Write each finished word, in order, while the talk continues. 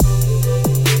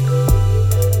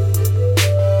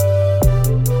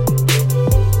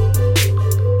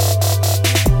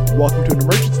welcome to an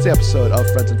emergency episode of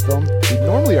Friends and Film. We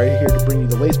normally are here to bring you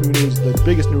the latest movie news, the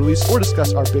biggest new release, or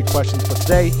discuss our big questions, but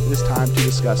today it is time to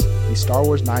discuss the Star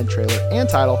Wars 9 trailer and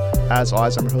title. As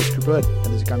always, I'm your host, Cooper Hood,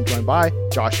 and this week I'm joined by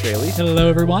Josh Bailey. Hello,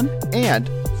 everyone. And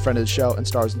friend of the show and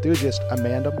Star Wars enthusiast,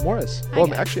 Amanda Morris. Hi,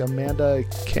 guys. Actually, Amanda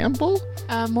Campbell?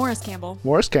 Morris Campbell.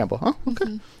 Morris Campbell, huh? Okay.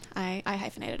 Mm-hmm. I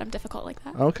hyphenated. I'm difficult like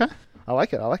that. Okay. I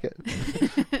like it.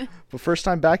 But first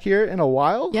time back here in a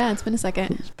while. Yeah, it's been a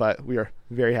second. But we are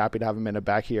very happy to have Amanda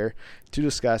back here to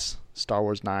discuss Star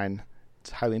Wars 9. It's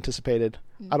highly anticipated.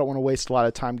 I don't want to waste a lot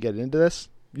of time getting into this.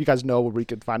 You guys know where we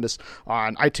could find us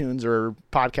on iTunes or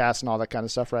podcasts and all that kind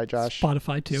of stuff, right, Josh?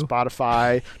 Spotify, too.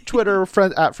 Spotify, Twitter,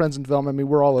 at Friends and Film. I mean,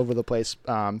 we're all over the place.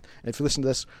 And if you listen to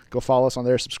this, go follow us on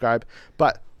there, subscribe.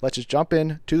 But let's just jump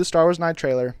in to the Star Wars 9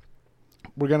 trailer.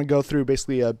 We're going to go through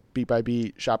basically a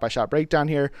beat-by-beat, shot-by-shot breakdown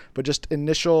here, but just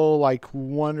initial, like,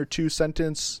 1 or 2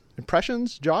 sentence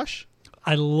impressions. Josh?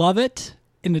 I love it,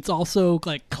 and it's also,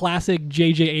 like, classic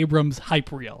J.J. Abrams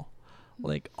hype reel.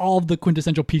 Like, all of the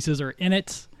quintessential pieces are in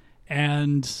it,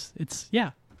 and it's,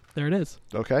 yeah, there it is.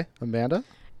 Okay. Amanda?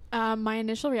 My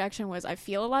initial reaction was I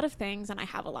feel a lot of things and I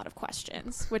have a lot of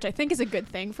questions, which I think is a good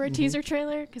thing for a teaser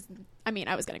trailer because, I mean,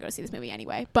 I was going to go see this movie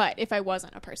anyway, but if I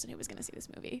wasn't a person who was going to see this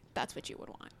movie, that's what you would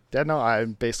want. Yeah, no,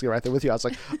 I'm basically right there with you. I was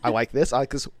like, I like this. I like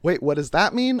this. Wait, what does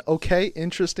that mean? Okay,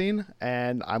 interesting.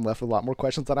 And I'm left with a lot more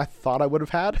questions than I thought I would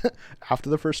have had after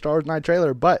the first Star Wars 9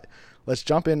 trailer. But let's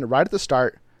jump in right at the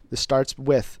start. This starts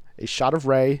with a shot of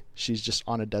Rey. She's just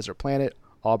on a desert planet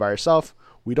all by herself.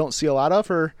 We don't see a lot of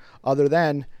her other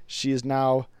than she is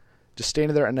now just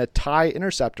standing there and a TIE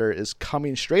interceptor is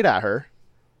coming straight at her.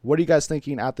 What are you guys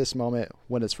thinking at this moment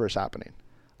when it's first happening?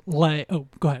 Like, oh,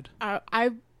 go ahead.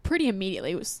 I pretty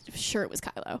immediately was sure it was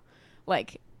Kylo.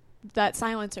 Like, that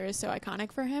silencer is so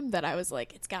iconic for him that I was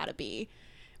like, it's got to be,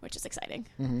 which is exciting.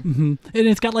 Mm-hmm. And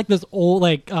it's got, like, this old,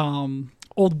 like,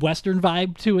 old Western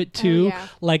vibe to it too. Yeah.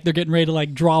 Like they're getting ready to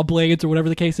like draw blades or whatever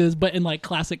the case is, but in like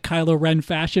classic Kylo Ren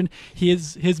fashion,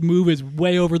 his move is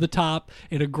way over the top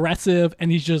and aggressive,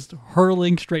 and he's just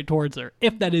hurling straight towards her,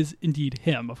 if that is indeed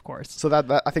him, of course. So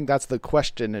that I think that's the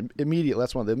question, and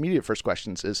that's one of the immediate first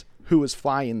questions is who is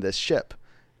flying this ship?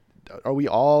 Are we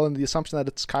all in the assumption that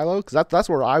it's Kylo? Because that's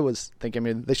where I was thinking. I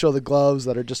mean, they show the gloves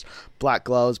that are just black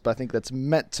gloves, but I think that's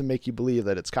meant to make you believe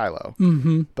that it's Kylo.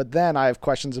 Mm-hmm. But then I have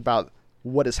questions about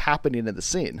what is happening in the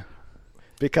scene,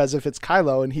 because if it's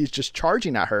Kylo and he's just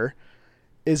charging at her,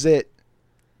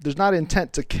 there's not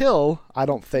intent to kill, I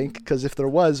don't think, because if there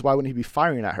was, why wouldn't he be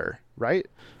firing at her, right?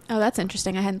 Oh, that's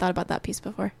interesting. I hadn't thought about that piece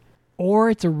before. Or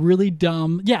it's a really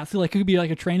dumb, so like it could be like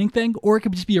a training thing, or it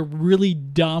could just be a really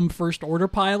dumb first order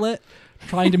pilot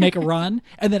trying to make a run,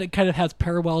 and then it kind of has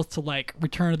parallels to like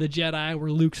Return of the Jedi where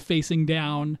Luke's facing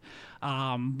down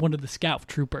one of the scout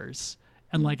troopers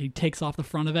and like he takes off the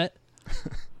front of it.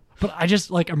 But I just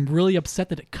like, I'm really upset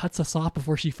that it cuts us off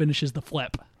before she finishes the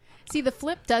flip. See, the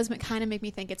flip does kind of make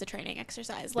me think it's a training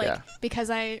exercise. Like,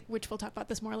 because which we'll talk about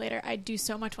this more later, I do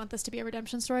so much want this to be a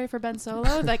redemption story for Ben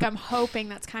Solo. Like, I'm hoping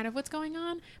that's kind of what's going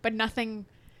on, but nothing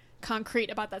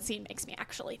concrete about that scene makes me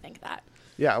actually think that.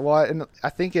 Yeah, well, and I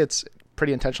think it's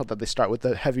pretty intentional that they start with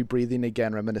the heavy breathing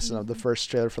again, reminiscent of the first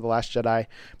trailer for The Last Jedi.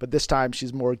 But this time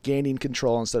she's more gaining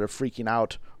control instead of freaking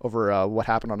out over what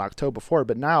happened on October before.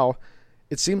 But now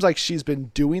it seems like she's been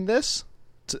doing this.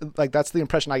 Like, that's the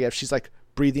impression I get. She's like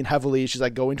breathing heavily. She's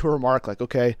like going to her mark, like,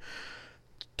 okay,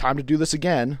 time to do this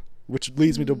again, which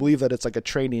leads me to believe that it's like a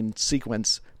training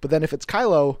sequence. But then if it's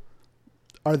Kylo,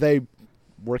 are they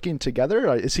working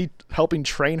together? Is he helping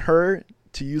train her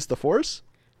to use the Force?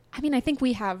 I mean, I think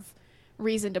we have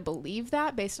reason to believe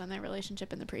that based on their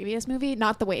relationship in the previous movie.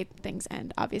 Not the way things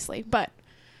end, obviously, but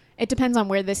it depends on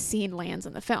where this scene lands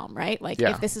in the film, right? Like,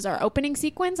 if this is our opening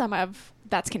sequence,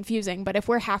 that's confusing. But if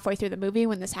we're halfway through the movie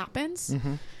when this happens,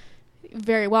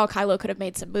 very well, Kylo could have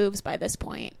made some moves by this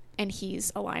point, and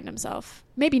he's aligned himself.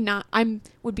 Maybe not.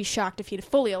 Would be shocked if he'd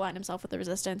fully aligned himself with the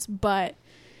Resistance. But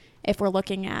if we're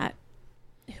looking at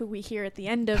who we hear at the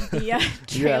end of the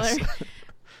trailer,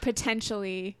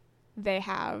 potentially they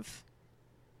have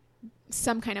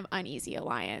some kind of uneasy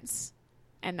alliance,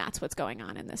 and that's what's going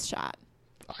on in this shot.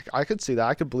 I could see that.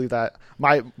 I could believe that.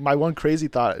 My one crazy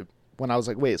thought when I was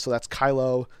like, wait, so that's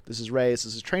Kylo, this is Rey, this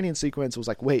is a training sequence, was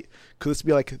like, wait, could this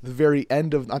be like the very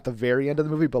end of, not the very end of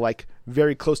the movie, but like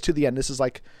very close to the end? This is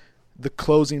like the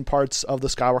closing parts of the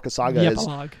Skywalker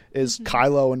saga is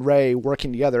Kylo and Rey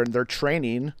working together, and they're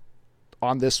training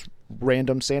on this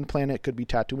random sand planet. It could be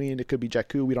Tatooine, it could be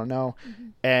Jakku, we don't know.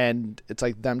 And it's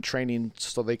like them training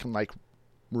so they can like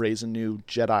raise a new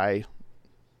Jedi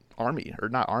army, or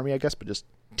not army, I guess, but just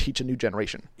teach a new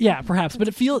generation. Yeah, perhaps, but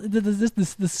it feels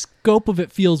the scope of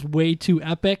it feels way too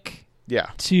epic. Yeah.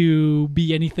 To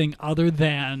be anything other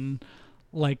than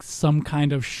like some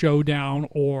kind of showdown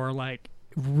or like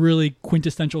really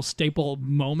quintessential staple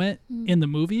moment in the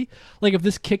movie. Like if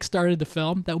this kickstarted the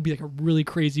film, that would be like a really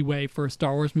crazy way for a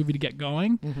Star Wars movie to get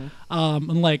going.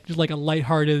 And like just like a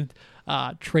lighthearted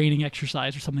training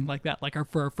exercise or something like that, like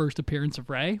for our first appearance of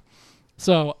Rey.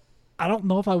 So I don't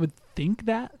know if I would think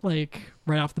that like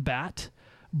right off the bat,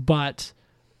 but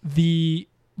the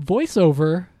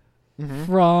voiceover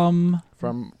from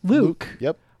Luke.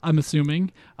 Yep. I'm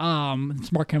assuming,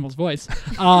 it's Mark Hamill's voice,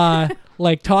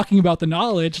 like talking about the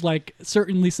knowledge, like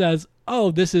certainly says,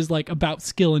 oh, this is like about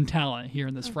skill and talent here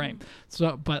in this frame.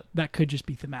 So, but that could just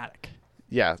be thematic.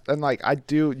 Yeah. And like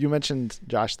you mentioned,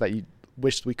 Josh, that you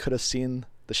wished we could have seen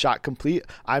the shot complete.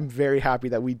 I'm very happy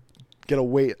that we get to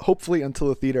wait, hopefully until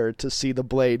the theater, to see the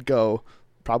blade go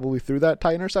probably through that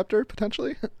TIE Interceptor,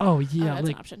 potentially. Oh, yeah. That's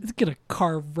like, an option. it's going to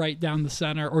carve right down the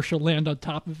center, or she'll land on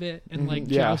top of it and like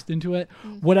joust into it.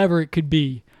 Whatever it could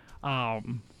be. I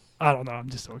don't know. I'm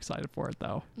just so excited for it,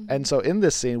 though. And so in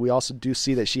this scene, we also do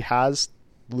see that she has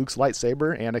Luke's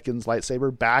lightsaber, Anakin's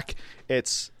lightsaber, back.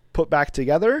 It's put back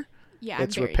together. Yeah,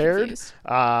 it's I'm very repaired.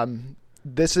 confused.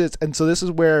 This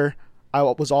is where I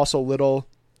was also a little,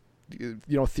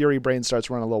 theory brain starts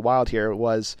running a little wild here.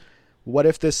 Was, what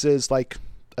if this is like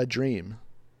a dream?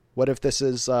 What if this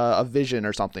is a vision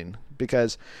or something?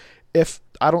 Because if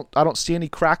I don't see any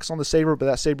cracks on the saber, but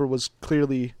that saber was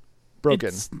clearly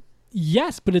broken.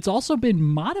 Yes, but it's also been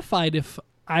modified. If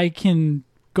I can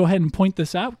go ahead and point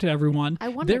this out to everyone, I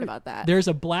wondered about that. There's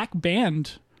a black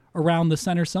band around the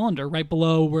center cylinder, right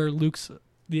below where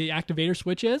the activator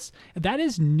switch is. That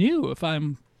is new, if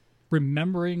I'm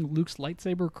remembering Luke's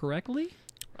lightsaber correctly.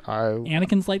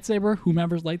 Anakin's lightsaber,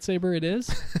 whomever's lightsaber it is.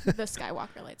 The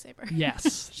Skywalker lightsaber.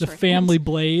 Yes, the family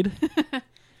blade.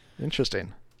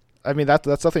 Interesting. I mean,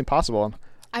 that's something possible.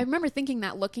 I remember thinking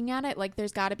that, looking at it, like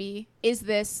there's got to be,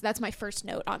 that's my first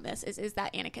note on this, is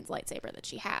that Anakin's lightsaber that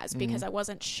she has, because I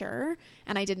wasn't sure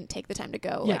and I didn't take the time to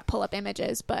go like pull up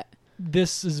images, but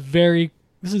this is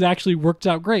actually worked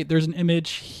out great. There's an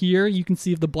image here you can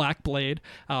see of the black blade.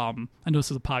 I know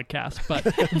this is a podcast, but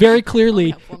very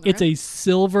clearly it's a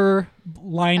silver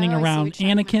lining around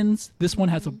Anakin's. This one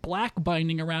has a black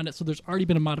binding around it, so there's already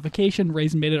been a modification.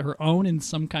 Rey's made it her own in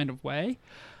some kind of way.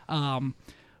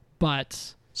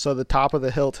 But so the top of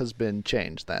the hilt has been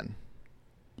changed then?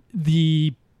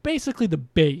 Basically the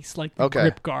base, like the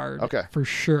grip guard, for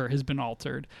sure has been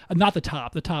altered. Not the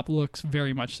top. The top looks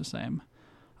very much the same.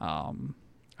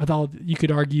 I thought you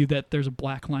could argue that there's a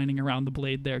black lining around the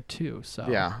blade there too. So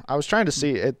yeah, I was trying to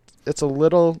see it. It's a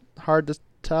little hard to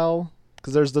tell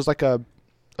because there's like a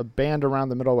band around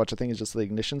the middle, which I think is just the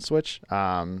ignition switch.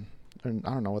 And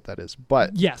I don't know what that is,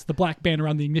 but yes, the black band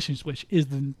around the ignition switch is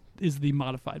the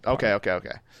modified part.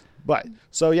 Okay. But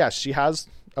so yeah, she has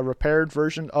a repaired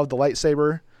version of the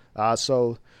lightsaber.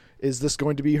 So is this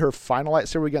going to be her final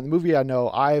lightsaber we get in the movie? I know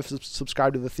I've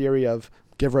subscribed to the theory of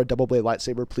give her a double blade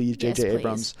lightsaber, please, J.J.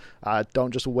 Abrams.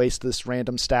 Don't just waste this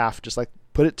random staff. Just like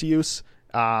put it to use.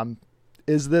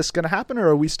 Is this going to happen, or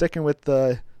are we sticking with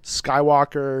the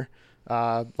Skywalker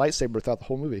lightsaber throughout the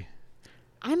whole movie?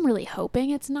 I'm really hoping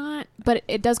it's not, but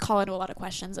it does call into a lot of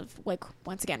questions of, like,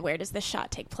 once again, where does this shot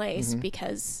take place?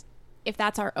 Because if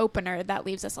that's our opener, that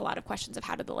leaves us a lot of questions of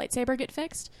how did the lightsaber get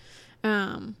fixed?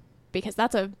 Because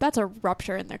that's a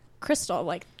rupture in the crystal.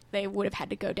 Like, they would have had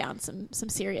to go down some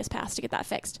serious paths to get that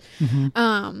fixed.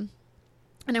 And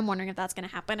I'm wondering if that's going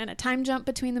to happen in a time jump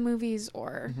between the movies,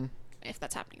 or if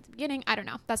that's happening at the beginning. I don't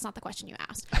know. That's not the question you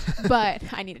asked, but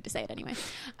I needed to say it anyway.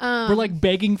 We're like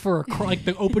begging for like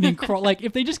the opening crawl. Like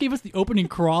if they just gave us the opening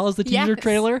crawl as the teaser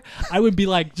trailer, I would be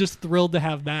like just thrilled to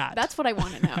have that. That's what I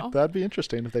want to know. That'd be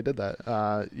interesting if they did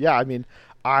that. Yeah, I mean,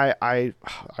 I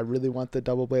really want the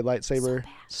double blade lightsaber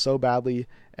so badly,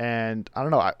 and I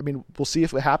don't know. I mean, we'll see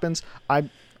if it happens. I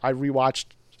rewatched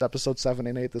episode 7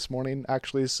 and 8 this morning,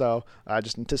 actually, so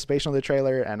just anticipation of the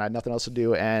trailer, and I had nothing else to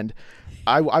do, and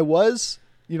I was,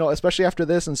 especially after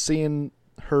this and seeing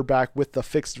her back with the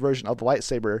fixed version of the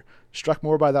lightsaber, struck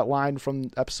more by that line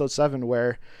from episode 7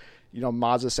 where,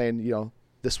 Maz is saying,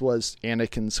 this was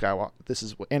Anakin Skywalker, this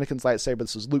is Anakin's lightsaber,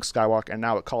 this is Luke Skywalker, and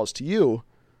now it calls to you.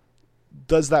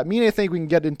 Does that mean anything? We can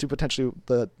get into potentially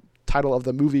the title of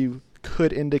the movie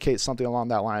could indicate something along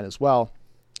that line as well.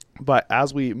 But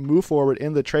as we move forward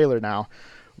in the trailer now,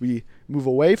 we move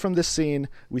away from this scene.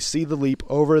 We see the leap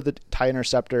over the TIE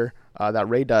Interceptor that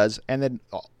Rey does. And then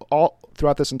all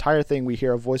throughout this entire thing, we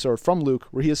hear a voiceover from Luke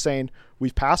where he is saying,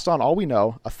 we've passed on all we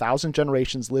know. 1,000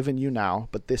 generations live in you now,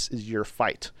 but this is your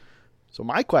fight. So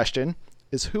my question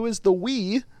is, who is the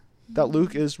we that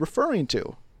Luke is referring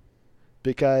to?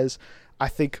 Because I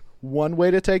think one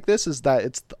way to take this is that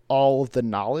it's all of the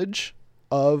knowledge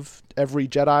of every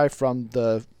Jedi from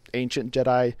the ancient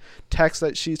Jedi text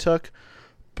that she took.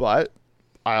 But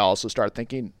I also start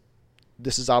thinking,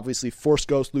 this is obviously Force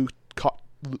Ghost Luke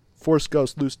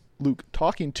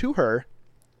talking to her.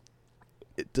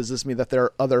 Does this mean that there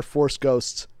are other Force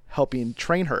ghosts helping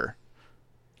train her?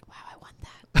 Wow, I want that.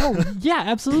 Oh yeah,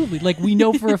 absolutely. Like we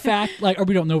know for a fact, or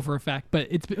we don't know for a fact, but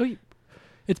it's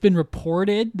been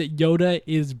reported that Yoda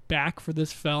is back for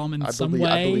this film in some way.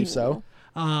 I believe so.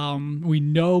 We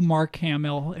know Mark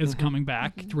Hamill is coming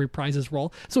back to reprise his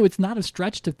role, so it's not a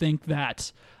stretch to think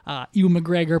that Ewan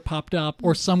McGregor popped up,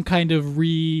 or some kind of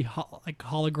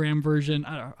hologram version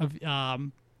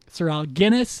of Sir Alec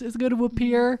Guinness is going to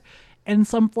appear in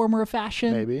some form or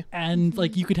fashion. Maybe. And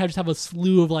like you could just have a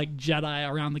slew of like Jedi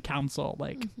around the council,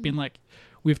 like being like,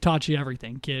 "We've taught you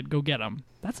everything, kid. Go get them."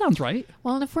 That sounds right.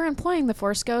 Well, and if we're employing the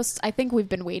Force ghosts, I think we've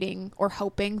been waiting or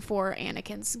hoping for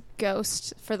Anakin's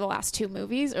ghost for the last 2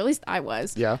 movies, or at least I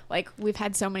was. Yeah. Like, we've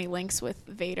had so many links with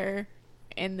Vader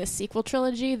in this sequel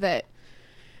trilogy that,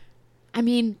 I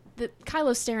mean,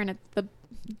 Kylo's staring at the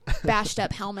bashed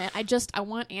up helmet. I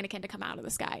want Anakin to come out of the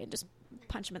sky and just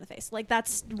punch him in the face. Like,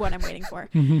 that's what I'm waiting for.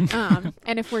 And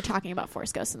if we're talking about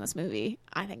Force ghosts in this movie,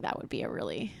 I think that would be a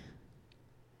really...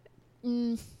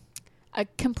 a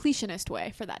completionist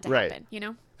way for that to happen, you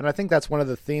know? And I think that's one of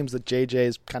the themes that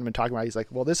JJ's kind of been talking about. He's like,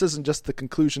 well, this isn't just the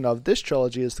conclusion of this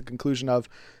trilogy, it's the conclusion of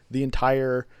the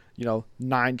entire,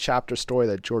 9-chapter story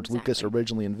that George Lucas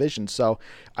originally envisioned. So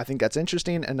I think that's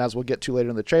interesting. And as we'll get to later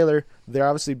in the trailer,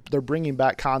 they're bringing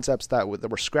back concepts that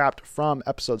were scrapped from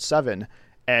episode 7.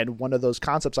 And one of those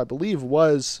concepts, I believe,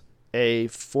 was a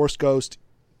Force Ghost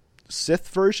Sith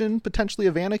version, potentially,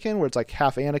 of Anakin, where it's like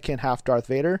half Anakin, half Darth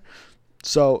Vader.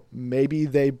 So maybe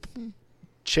they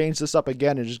change this up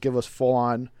again and just give us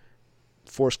full-on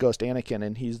Force Ghost Anakin,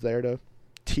 and he's there to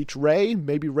teach Rey,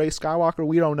 maybe Rey Skywalker.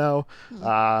 We don't know.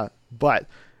 But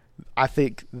I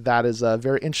think that is a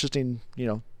very interesting,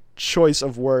 choice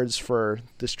of words for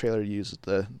this trailer to use.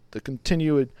 The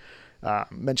continued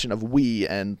mention of we,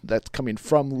 and that's coming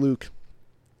from Luke,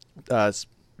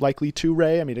 likely to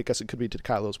Rey. I mean, I guess it could be to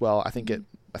Kylo as well. I think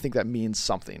that means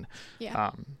something. Yeah.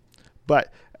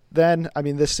 But then, I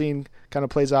mean, this scene kind of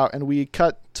plays out, and we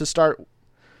cut to start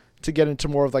to get into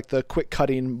more of like the quick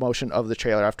cutting motion of the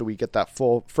trailer after we get that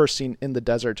full first scene in the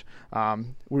desert, where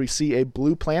we see a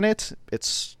blue planet. It's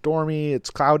stormy, it's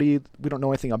cloudy. We don't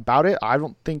know anything about it. I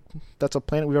don't think that's a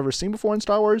planet we've ever seen before in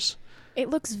Star Wars. It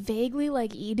looks vaguely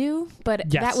like Edu, but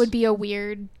that would be a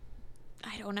weird...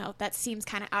 I don't know. That seems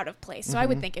kind of out of place. So I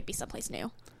would think it'd be someplace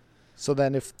new. So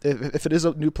then if it is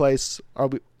a new place, are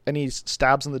we any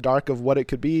stabs in the dark of what it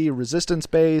could be? Resistance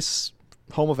base,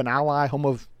 home of an ally, home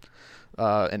of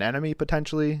an enemy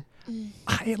potentially?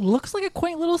 It looks like a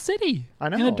quaint little city. I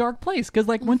know. In a dark place. Because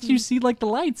like once you see like the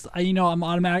lights, I'm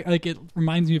automatic, like it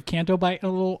reminds me of Canto Bight a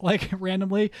little, like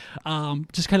randomly.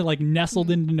 Just kind of like nestled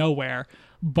into nowhere.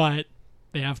 But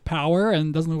they have power, and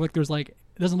it doesn't look like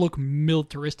it doesn't look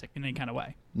militaristic in any kind of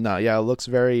way. No, yeah, it looks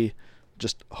very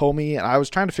just homey. And I was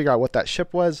trying to figure out what that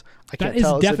ship was. I can't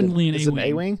tell. That is definitely an A-Wing. Is it an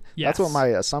A-Wing? Yes. That's what my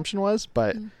assumption was.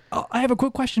 But I have a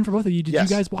quick question for both of you. Did you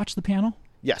guys watch the panel?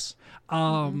 Yes.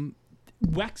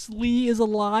 Wexley is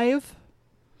alive.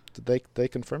 Did they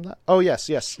confirm that? Oh yes.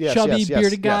 Chubby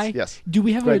bearded guy. Yes. Do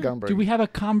we have a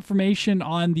confirmation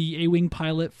on the A-Wing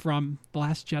pilot from The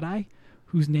Last Jedi,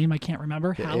 whose name I can't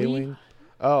remember? The Hallie? A-Wing?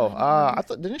 Oh, I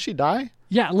thought, didn't she die?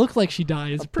 Yeah, it looked like she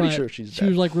dies. I'm pretty sure she's dead. She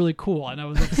was like really cool, and I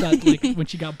was upset like when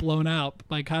she got blown out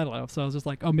by Kylo. So I was just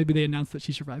like, oh, maybe they announced that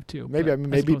she survived too.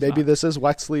 Maybe this is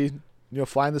Wexley,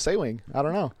 flying this A-Wing. I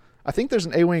don't know. I think there's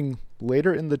an A-Wing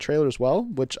later in the trailer as well,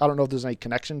 which I don't know if there's any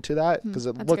connection to that because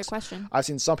That's a good question. I've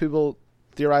seen some people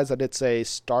theorize that it's a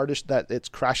that it's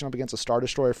crashing up against a Star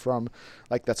Destroyer from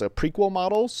like that's a prequel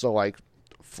model, so like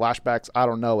flashbacks. I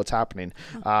don't know what's happening,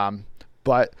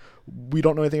 but we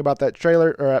don't know anything about that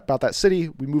trailer or about that city.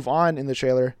 We move on in the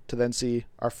trailer to then see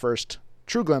our first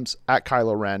true glimpse at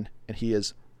Kylo Ren, and he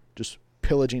is just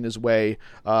pillaging his way,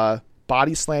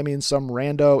 body slamming some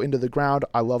rando into the ground.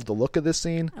 I love the look of this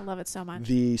scene. I love it so much.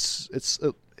 Is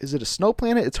it a snow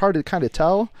planet? It's hard to kind of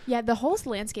tell. Yeah, the whole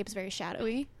landscape is very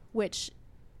shadowy, which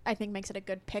I think makes it a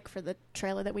good pick for the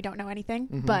trailer that we don't know anything.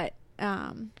 But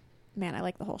man, I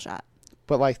like the whole shot.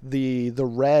 But like the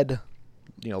red,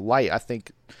 light, I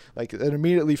think, like it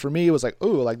immediately for me was like, oh,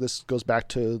 like this goes back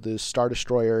to the Star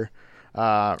Destroyer.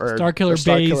 Or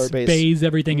Starkiller base bathes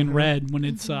everything in red when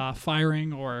it's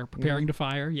firing or preparing to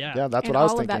fire. Yeah, that's and what I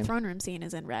was thinking. All of that throne room scene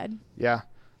is in red. Yeah,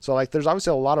 So like, there's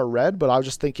obviously a lot of red, but I was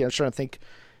just thinking, I was trying to think.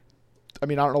 I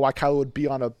mean, I don't know why Kylo would be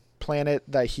on a planet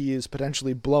that he is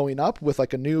potentially blowing up with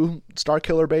like a new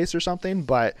Starkiller base or something,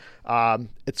 but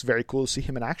it's very cool to see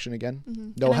him in action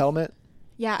again. No helmet.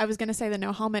 I was gonna say the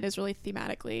no helmet is really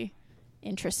thematically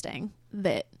interesting,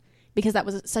 because that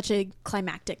was such a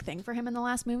climactic thing for him in the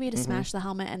last movie, to smash the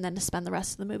helmet and then to spend the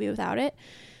rest of the movie without it.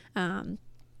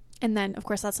 And then, of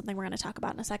course, that's something we're going to talk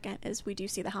about in a second, is we do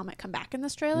see the helmet come back in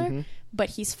this trailer, but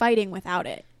he's fighting without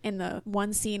it. In the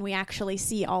one scene we actually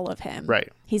see all of him, right?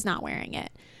 He's not wearing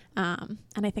it. And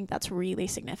I think that's really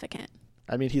significant.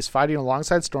 I mean, he's fighting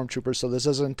alongside stormtroopers, so this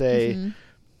isn't a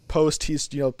post he's,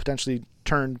 potentially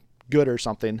turned good or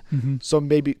something. So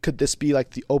maybe could this be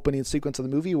like the opening sequence of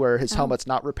the movie where his helmet's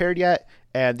not repaired yet,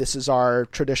 and this is our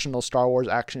traditional Star Wars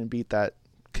action beat that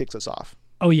kicks us off?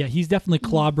 Oh yeah, he's definitely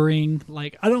clobbering.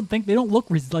 Like, I don't think they don't look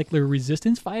like they're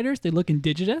resistance fighters. They look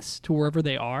indigenous to wherever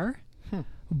they are.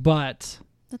 But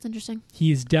that's interesting.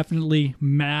 He's definitely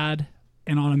mad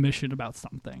and on a mission about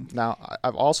something. Now,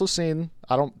 I've also seen,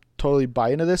 I don't totally buy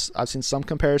into this, I've seen some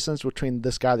comparisons between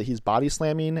this guy that he's body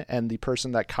slamming and the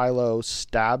person that Kylo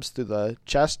stabs through the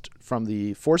chest from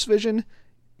the Force vision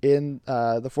in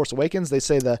The Force Awakens. They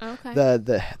say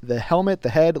the helmet, the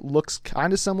head looks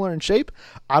kind of similar in shape.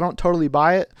 I don't totally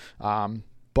buy it,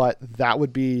 but that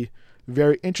would be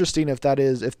very interesting if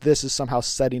this is somehow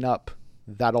setting up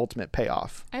that ultimate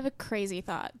payoff. I have a crazy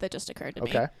thought that just occurred to me.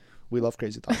 Okay. We love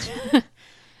crazy thoughts.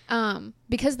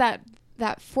 Because that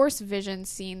Force vision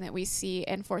scene that we see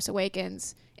in Force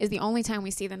Awakens is the only time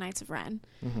we see the Knights of Ren.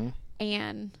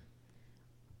 And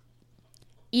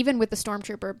even with the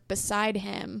stormtrooper beside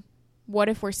him, what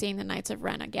if we're seeing the Knights of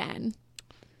Ren again?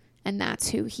 And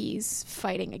that's who he's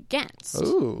fighting against.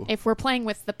 Ooh. If we're playing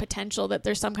with the potential that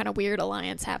there's some kind of weird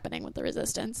alliance happening with the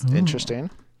Resistance. Ooh. Interesting.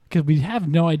 Because we have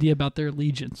no idea about their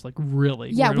allegiance, like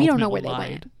really. Yeah, we don't know where they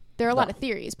went. There are a lot of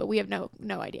theories, but we have no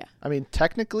idea. I mean,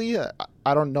 technically,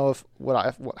 I don't know if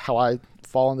how I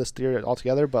fall in this theory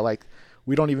altogether, but like,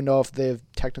 we don't even know if they've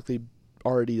technically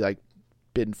already like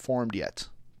been formed yet,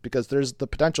 because there's the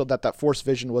potential that Force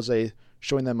vision was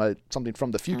showing them something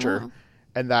from the future,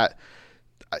 and that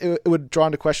it would draw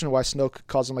into question why Snoke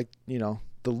calls him like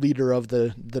the leader of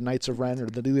the Knights of Ren, or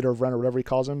the leader of Ren, or whatever he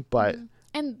calls him, but.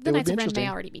 And the Knights of Ren may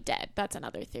already be dead. That's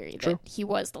another theory. True. That he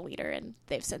was the leader and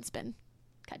they've since been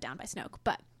cut down by Snoke,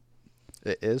 but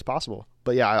it is possible.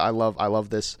 But yeah, I love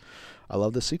this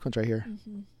sequence right here.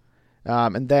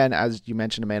 And then, as you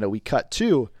mentioned, Amanda, we cut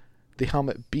to the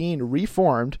helmet being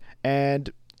reformed,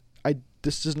 and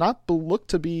this does not look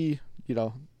to be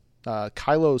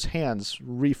Kylo's hands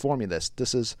reforming this.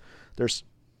 There's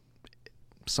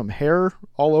some hair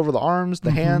all over the arms,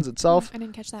 the hands itself. I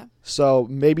didn't catch that. So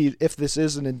maybe if this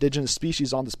is an indigenous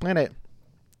species on this planet,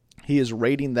 he is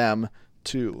raiding them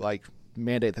to like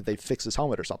mandate that they fix his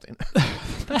helmet or something.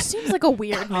 That seems like a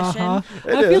weird mission.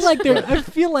 I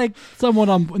feel like someone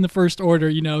in the First Order,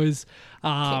 is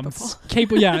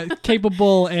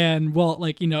capable and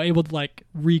able to like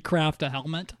recraft a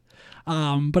helmet.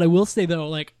 But I will say though,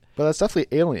 but that's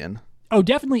definitely alien. Oh,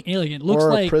 definitely alien. Looks or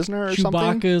like a prisoner or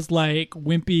Chewbacca's something? like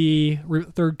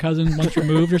wimpy third cousin once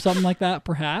removed or something like that,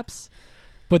 perhaps.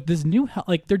 But this new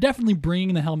they're definitely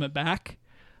bringing the helmet back.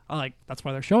 That's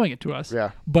why they're showing it to us.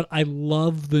 Yeah. But I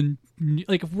love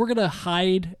if we're gonna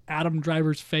hide Adam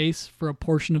Driver's face for a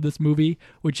portion of this movie,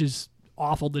 which is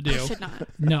awful to do. Should not.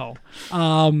 No.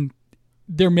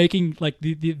 They're making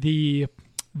the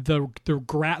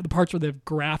parts where they've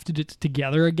grafted it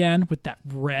together again with that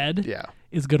red. Yeah.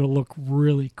 Is going to look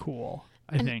really cool,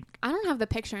 I think. I don't have the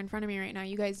picture in front of me right now.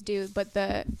 You guys do, but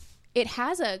the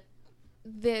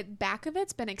back of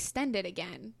it's been extended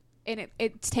again, and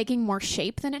it's taking more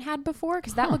shape than it had before,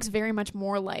 because that looks very much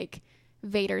more like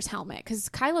Vader's helmet, because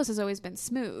Kylo's has always been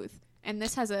smooth, and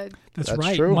this has that's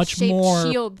right, true. much more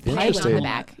shield thing on the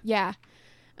back. Yeah.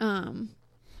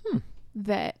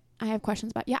 That I have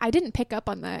questions about. Yeah, I didn't pick up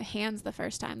on the hands the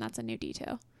first time. That's a new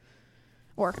detail.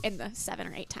 Or in the 7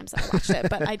 or 8 times that I watched it,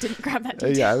 but I didn't grab that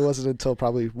detail. Yeah, it wasn't until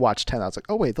probably watch 10 I was like,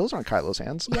 oh wait, those aren't Kylo's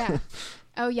hands. Yeah.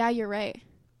 Oh yeah, you're right.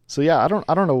 So yeah, I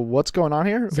don't know what's going on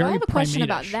here. So I have a question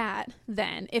about that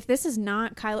then. If this is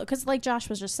not Kylo, because like Josh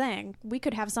was just saying, we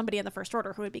could have somebody in the First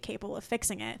Order who would be capable of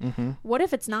fixing it. What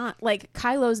if it's not,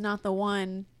 Kylo's not the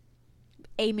one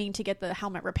aiming to get the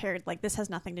helmet repaired? Like, this has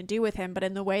nothing to do with him, but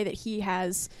in the way that he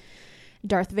has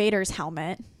Darth Vader's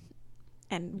helmet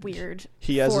and weird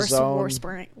he has Force his own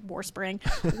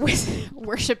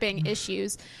worshipping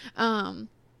issues,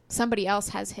 somebody else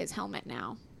has his helmet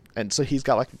now. And so he's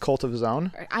got like a cult of his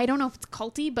own? I don't know if it's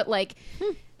culty, but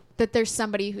that there's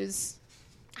somebody who's,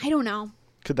 I don't know.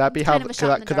 Could that be kind how of a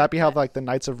shot in the could dark, that be how but- like the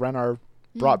Knights of Ren are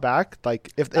brought back?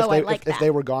 Like if Oh, I they like if they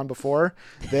that. were gone before,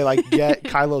 they like get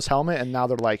Kylo's helmet and now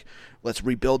they're like, let's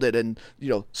rebuild it and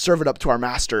serve it up to our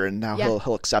master, and now Yeah.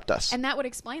 he'll accept us. And that would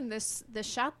explain this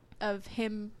shot of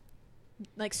him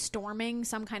like storming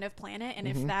some kind of planet, and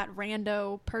if that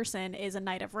rando person is a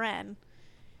Knight of Ren,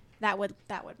 that would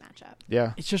match up.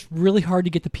 Yeah. It's just really hard to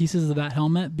get the pieces of that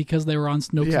helmet because they were on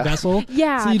Snoke's Yeah. vessel.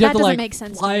 Yeah, so you'd that have to doesn't like make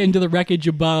sense to fly me. into the wreckage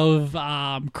above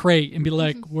Crate and be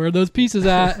like, "Where are those pieces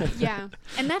at?" Yeah,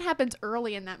 and that happens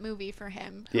early in that movie for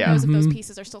him. Who Yeah. knows if those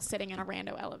pieces are still sitting in a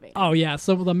rando elevator? Oh yeah,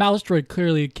 so the mouse droid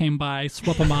clearly came by,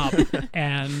 swept them up,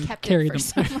 and Kept it carried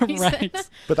for them. some reason. Right.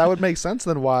 But that would make sense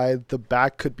then why the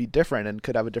back could be different and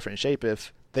could have a different shape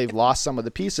if they've lost some of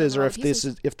the pieces, or There's if a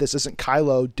lot of this isn't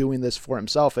Kylo doing this for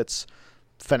himself, it's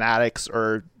fanatics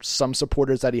or some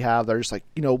supporters that he have. They're just like,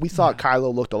 we thought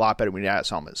Kylo looked a lot better when he had his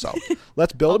helmet, so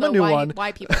let's build him a Although new why, one.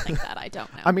 Why people think that, I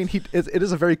don't know. I mean, it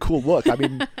is a very cool look. I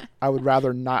mean, I would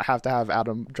rather not have to have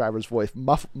Adam Driver's voice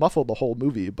muffle the whole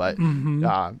movie, but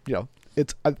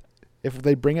it's if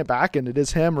they bring it back and it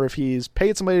is him, or if he's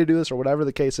paid somebody to do this, or whatever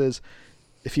the case is,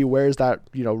 if he wears that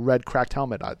red cracked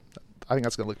helmet, I think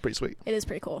that's gonna look pretty sweet. it is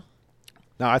pretty cool.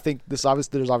 Now, I think there's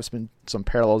obviously been some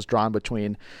parallels drawn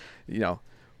between,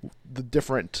 the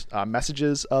different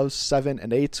messages of 7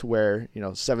 and 8, where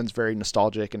 7's very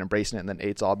nostalgic and embracing it, and then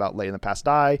 8's all about letting the past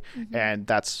die, and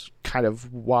that's kind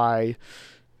of why,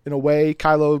 in a way,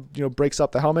 Kylo breaks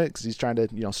up the helmet because he's trying to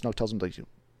Snoke tells him to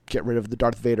get rid of the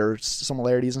Darth Vader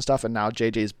similarities and stuff, and now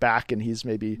JJ's back and he's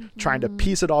maybe trying to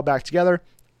piece it all back together.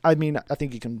 I mean, I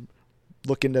think you can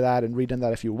look into that and read into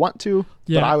that if you want to,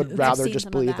 but Yeah, I would rather seen just some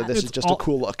of believe that that. this is It's just all- a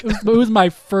cool look. It was my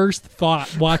first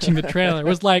thought watching the trailer. It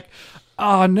was like,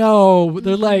 oh no,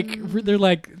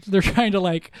 they're trying to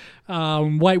like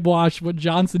whitewash what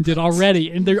Johnson did already,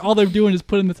 and all they're doing is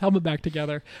putting this helmet back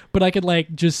together. But I could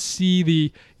like just see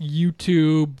the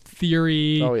YouTube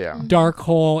theory, Oh, yeah. dark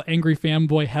hole, angry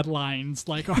fanboy headlines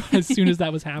like as soon as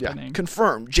that was Yeah, happening.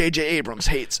 confirmed. J.J. Abrams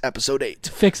hates Episode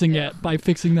 8. Fixing it by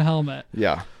fixing the helmet.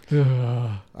 Yeah,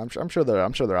 Ugh. I'm sure they're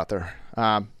out there.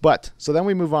 But so then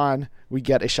we move on. We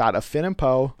get a shot of Finn and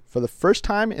Poe for the first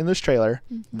time in this trailer.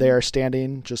 They are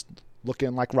standing, just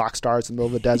looking like rock stars in the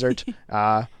middle of the desert.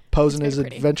 Poe's in his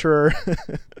pretty. adventurer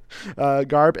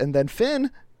garb, and then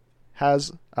Finn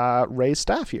has Rey's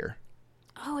staff here.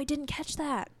 Oh, I didn't catch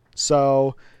that.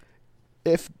 So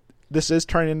if this is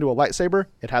turning into a lightsaber,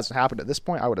 it hasn't happened at this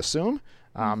point, I would assume.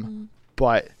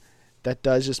 But that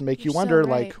does just make you You're so wonder,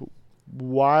 right. like,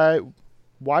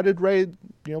 why did Rey,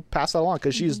 pass that along?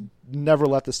 Because she's never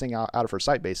let this thing out of her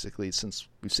sight, basically, since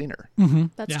we've seen her.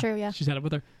 That's true, yeah. She's had it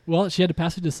with her. Well, she had to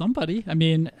pass it to somebody. I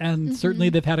mean, and certainly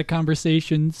they've had a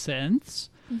conversation since,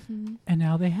 and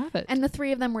now they have it. And the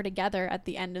three of them were together at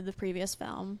the end of the previous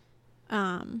film.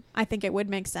 I think it would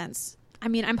make sense. I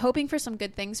mean, I'm hoping for some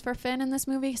good things for Finn in this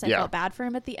movie because I Yeah. felt bad for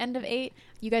him at the end of 8.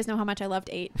 You guys know how much I loved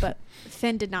 8, but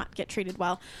Finn did not get treated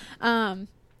well.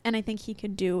 And I think he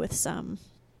could do with some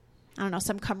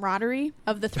camaraderie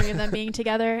of the three of them being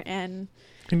together, and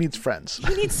He needs friends.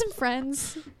 he needs some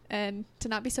friends and to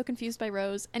not be so confused by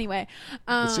Rose. Anyway,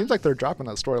 It seems like they're dropping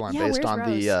that storyline yeah, based where's on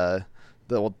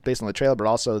Rose? based on the trailer, but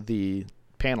also the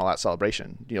panel at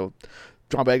Celebration.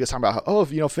 John Boyega's talking about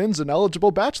how, Finn's an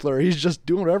eligible bachelor. He's just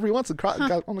doing whatever he wants. And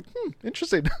I'm like,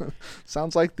 interesting.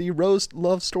 Sounds like the Rose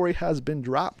love story has been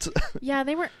dropped. yeah,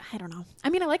 they were. I don't know. I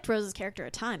mean, I liked Rose's character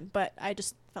a ton, but I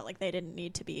just felt like they didn't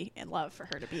need to be in love for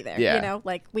her to be there. Yeah.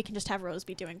 Like we can just have Rose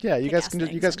be doing. Yeah, you guys kick-ass can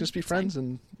things and just be it's fine. friends,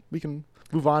 and we can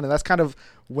move on. And that's kind of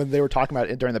when they were talking about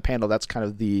it during the panel. That's kind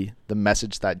of the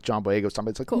message that John Boyega was talking about.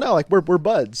 It's like, Cool. no, like we're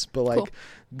buds, but like Cool.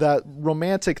 that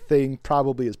romantic thing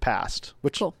probably is past,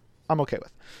 which Cool. I'm okay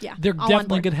with. Yeah, They're all on definitely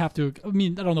board. going to have to. I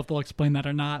mean, I don't know if they'll explain that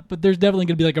or not, but there's definitely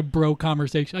going to be like a bro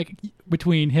conversation, like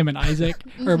between him and Isaac,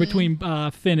 or between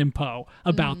Finn and Poe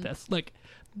about this. Like,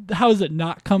 how does it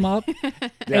not come up?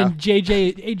 Yeah. And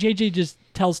JJ just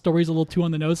tells stories a little too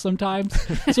on the nose sometimes.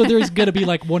 So there's going to be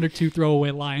like one or two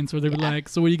throwaway lines where they'll be like,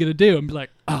 "So what are you going to do?" And be like,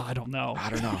 "Oh, I don't know."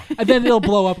 And then it'll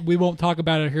blow up. We won't talk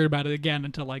about it or hear about it again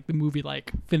until like the movie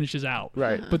like finishes out.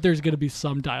 Right. But there's going to be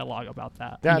some dialogue about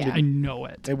that. Yeah, Yeah. I know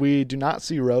it. And we do not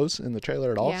see Rose in the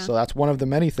trailer at all. Yeah. So that's one of the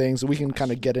many things. We can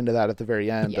kind of get into that at the very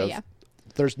end. Yeah.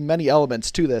 There's many elements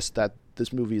to this that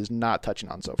this movie is not touching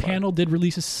on so far. Panel did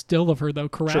release a still of her though,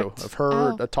 correct? True. Of her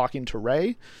Oh. talking to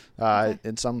Rey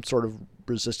in some sort of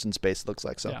resistance base, it looks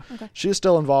like. So Yeah. Okay. she is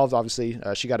still involved, obviously.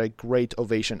 She got a great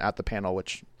ovation at the panel,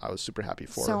 which I was super happy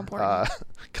for. So important.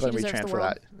 Claire She deserves Tran the for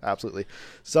world. that. Absolutely.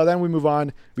 So then we move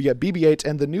on. We get BB-8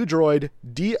 and the new droid,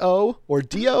 D-O or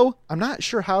Dio. I'm not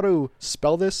sure how to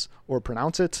spell this or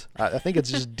pronounce it. I think it's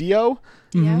just Dio.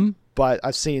 Mhm. But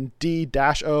I've seen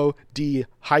D-O,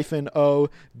 D-O,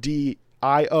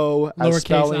 D-I-O as Lowercase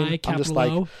spelling. I, I'm just capital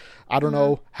like, O. I don't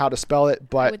know how to spell it, I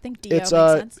but would think Dio it's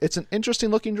makes sense. it's an interesting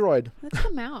looking droid. That's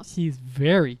the mouse. He's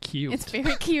very cute. It's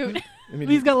very cute. I mean,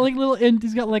 He's got like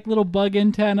little bug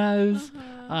antennas.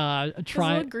 A His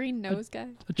little green nose guy.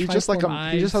 he's just like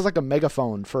triform he just eyes. has like a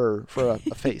megaphone for a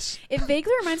face. It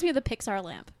vaguely reminds me of the Pixar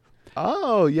lamp.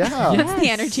 Oh yeah, Yes. That's the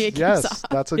energy it gives yes, off.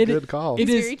 that's a It- good call. it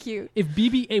It's is- very cute.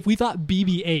 If we thought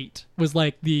BB-8 was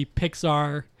like the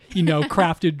Pixar,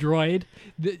 crafted droid,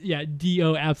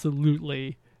 Dio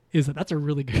absolutely is. That's a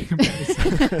really good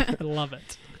comparison. I love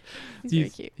it. He's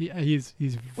very cute. He's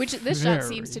Which this shot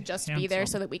very seems to just be there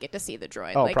handsome. so that we get to see the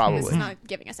droid. Oh, Like, probably. This is not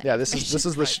giving us any Yeah, this is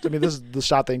information. this is the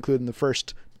shot they include in the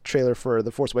first trailer for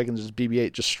The Force Awakens. Is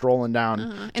BB-8 just strolling down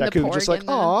And the Jakku, just Porg like and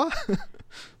the- aw.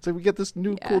 So we get this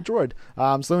new Yeah. cool droid.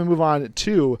 So then we move on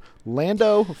to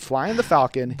Lando flying the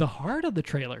Falcon. the heart of the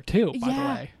trailer too. By the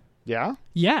Yeah. way, Yeah,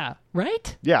 yeah,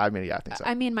 right. yeah. I mean, yeah, I think so.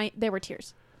 I mean, there were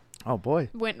tears Oh boy.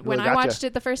 when Really I gotcha. watched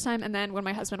it the first time, and then when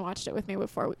my husband watched it with me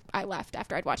before I left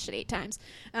after I'd watched it 8 times.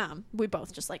 We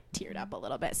both just like teared up a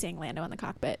little bit seeing Lando in the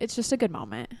cockpit. It's just a good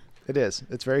moment. It is.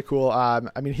 It's very cool. I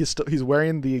mean, he's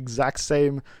wearing the exact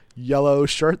same yellow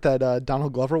shirt that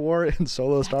Donald Glover wore in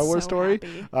Solo: Star That's Wars so Story,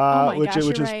 happy. Oh my which gosh,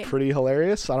 which you're is right. pretty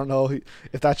hilarious. I don't know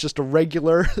if that's just a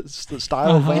regular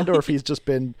style of Lando, or if he's just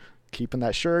been keeping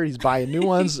that shirt. He's buying new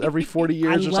ones every 40 I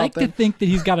years or like something. to think that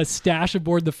he's got a stash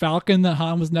aboard the Falcon that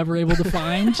Han was never able to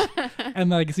find, and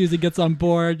like as soon as he gets on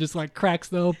board, just like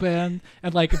cracks it open,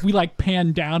 and like if we like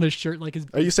pan down his shirt, like his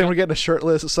Are you saying we're getting a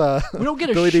shirtless? we don't get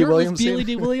a Billy D. shirtless Williams Billy scene?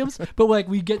 D. Williams, but like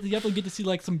you definitely get to see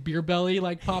like some beer belly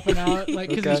like popping out, like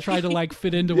because Okay. he's trying to like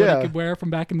fit into what Yeah. he could wear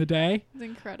from back in the day. It's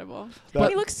incredible. That-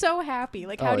 he looks so happy.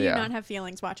 Like, how Oh, do you yeah. not have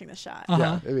feelings watching this shot?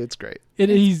 Uh-huh. Yeah, it's great.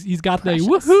 He's got the precious.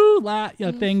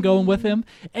 woohoo thing going with him,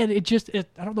 and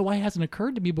I don't know why it hasn't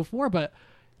occurred to me before, but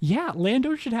yeah,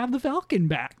 Lando should have the Falcon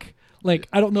back. Like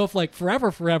I don't know if like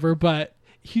forever, but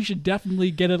he should definitely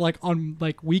get it like on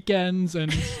like weekends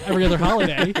and every other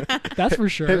holiday. That's for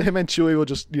sure. Him and Chewie will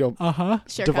just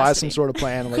Share devise some custody. sort of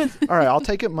plan. Like, all right, I'll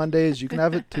take it Mondays. You can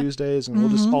have it Tuesdays, and we'll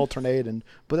just alternate.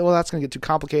 But that's going to get too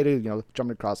complicated.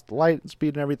 Jumping across the light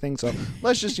speed and everything. So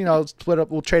let's just split up.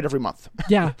 We'll trade every month.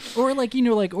 Yeah, or like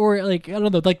I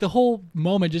don't know, like the whole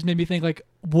moment just made me think like,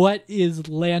 what is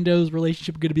Lando's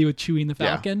relationship going to be with Chewie and the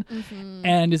Yeah. Falcon?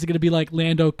 And is it going to be like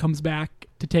Lando comes back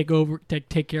to take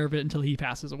care of it until he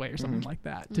passes away or something like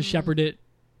that to shepherd it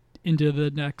into the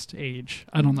next age?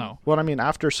 I don't know. Well, I mean,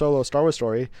 after Solo: Star Wars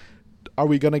Story, are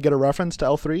we going to get a reference to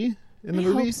L3 in the I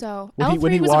movie? hope so. When he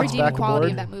L3 was a walks redeeming back quality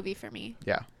aboard? of that movie for me.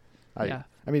 Yeah. Yeah.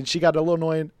 I mean, she got a little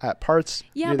annoying at parts.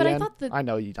 Yeah, near but the I end. thought that- I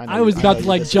know you. I was about to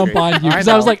like jump on you because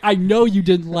I was like, I know you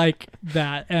didn't like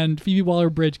that, and Phoebe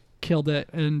Waller-Bridge killed it,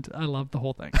 and I loved the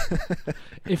whole thing.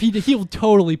 If he'll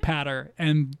totally pat her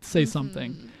and say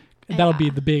something, that'll be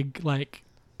Yeah. the big like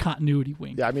continuity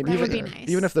wink. Yeah, I mean, That would even be nice.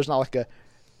 even if there's not like a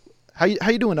how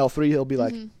you doing L3, he'll be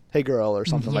like, hey girl, or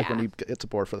something like when Yeah. he gets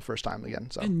aboard for the first time again.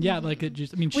 So And yeah, like it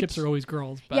just, I mean, ships are always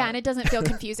girls. But Yeah, and it doesn't feel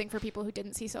confusing for people who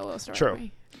didn't see Solo: Story. True.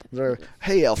 They're,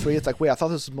 hey L3, it's like, wait, I thought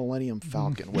this was Millennium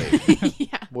Falcon. Wait,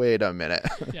 Yeah. wait a minute.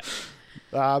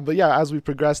 Yeah. But yeah, as we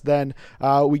progress, then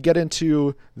we get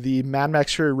into the Mad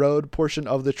Max Fury Road portion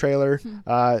of the trailer.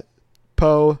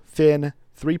 Poe, Finn,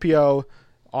 3PO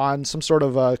on some sort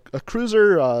of a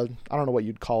cruiser. I don't know what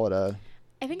you'd call it.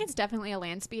 I think it's definitely a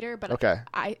land speeder, but Okay.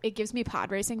 it gives me pod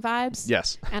racing vibes.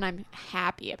 Yes. And I'm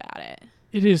happy about it.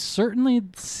 It is certainly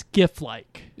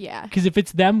skiff-like. Yeah. Because if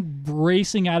it's them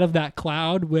racing out of that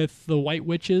cloud with the white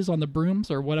witches on the brooms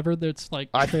or whatever that's like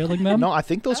trailing them. No, I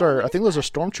think those are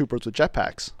stormtroopers with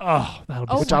jetpacks. Oh, that'll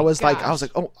be Oh Which my I was like, gosh.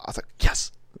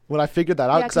 yes. When I figured that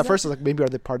out, Yeah, because 'cause at first I was like, maybe are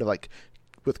they part of like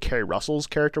with Kerry Russell's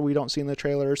character we don't see in the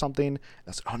trailer or something? I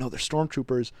was like, oh no, they're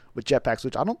stormtroopers with jetpacks,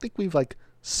 which I don't think we've like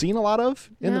seen a lot of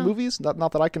in the No. movies, not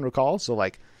that I can recall. So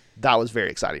like that was very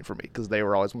exciting for me because they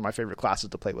were always one of my favorite classes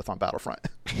to play with on Battlefront.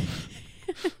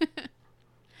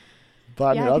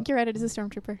 But Yeah, I mean, I think you're right. It is a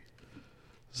stormtrooper.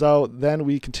 so then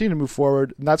we continue to move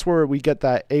forward, and that's where we get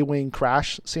that A-wing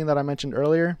crash scene that I mentioned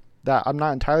earlier. That I'm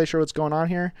not entirely sure what's going on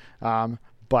here,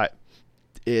 but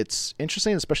it's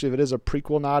interesting, especially if it is a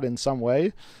prequel nod in some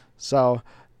way. So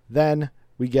then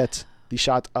we get the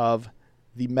shot of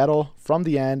the medal from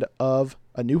the end of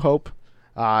A New Hope.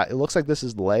 It looks like this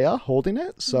is Leia holding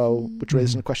it, so which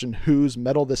raises the question whose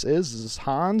medal this is. Is this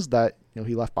Han's that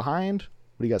he left behind?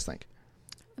 What do you guys think?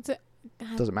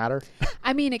 Does it matter?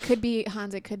 I mean, it could be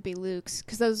Han's, it could be Luke's,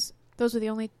 because those were the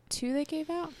only two they gave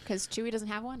out, because Chewie doesn't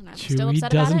have one, and I'm still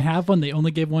upset doesn't about it. have one. They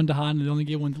only gave one to Han, and they only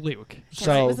gave one to Luke.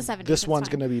 So it was the 70s, this one's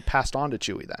fine. going to be passed on to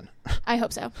Chewie then. I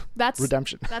hope so. That's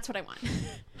redemption. That's what I want.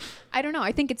 I don't know.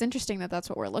 I think it's interesting that that's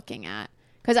what we're looking at,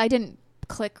 because I didn't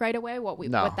click right away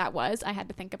what that was. I had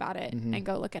to think about it and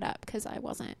go look it up, because I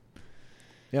wasn't.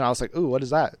 I was like, ooh, what is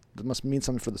that? That must mean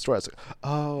something for the story. I was like,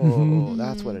 oh,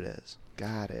 that's what it is.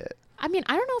 Got it. I mean,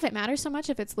 I don't know if it matters so much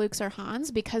if it's Luke's or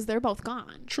Han's, because they're both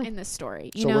gone in this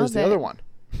story. So where's the other one?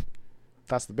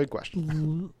 That's the big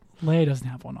question. Leia doesn't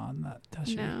have one on that, does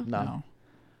she? No.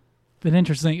 But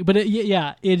interesting. But it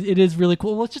is really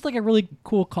cool. Well, it's just like a really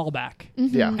cool callback.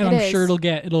 Yeah. And I'm sure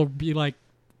it'll be like,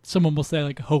 someone will say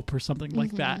like hope or something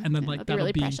like that, and then like that'll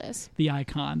really be precious. The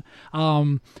icon.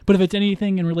 But if it's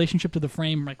anything in relationship to the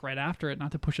frame, like right after it,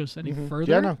 not to push us any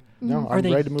further. Yeah, no, Are I'm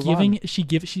they ready to move on. Is she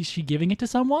giving it to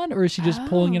someone, or is she just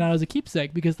pulling it out as a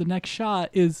keepsake? Because the next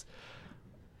shot is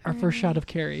our first shot of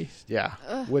Carrie. Yeah,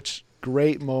 which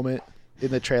great moment in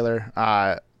the trailer.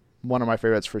 One of my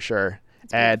favorites for sure.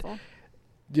 It's and beautiful.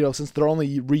 Since they're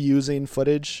only reusing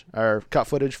footage or cut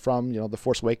footage from The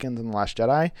Force Awakens and The Last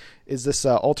Jedi, is this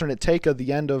alternate take of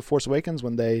the end of Force Awakens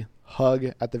when they hug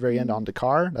at the very end on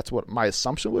Dakar? That's what my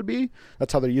assumption would be.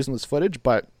 That's how they're using this footage,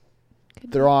 but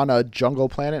they're on a jungle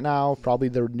planet now, probably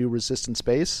their new Resistance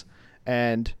base.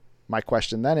 And my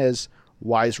question then is,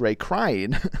 why is Rey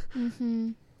crying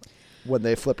when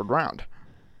they flip around?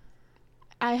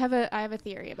 I have a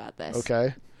theory about this.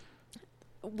 Okay.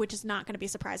 Which is not going to be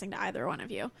surprising to either one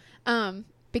of you.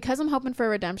 Because I'm hoping for a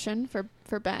redemption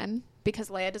for Ben, because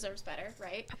Leia deserves better,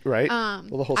 right? Right.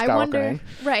 Well, the whole Skywalker I wonder, name.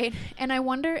 right. And I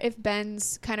wonder if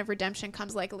Ben's kind of redemption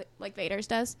comes like Vader's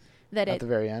does. That at the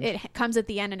very end. It comes at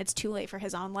the end and it's too late for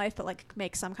his own life, but like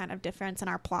makes some kind of difference in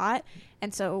our plot.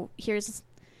 And so here's,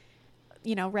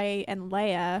 Rey and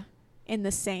Leia in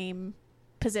the same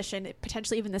position,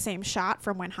 potentially even the same shot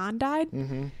from when Han died.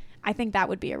 Mm-hmm. I think that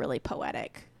would be a really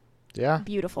poetic,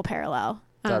 beautiful parallel.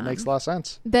 That makes a lot of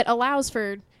sense. That allows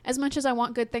for, as much as I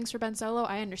want good things for Ben Solo,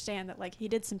 I understand that like he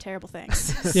did some terrible things.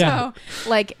 So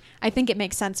like I think it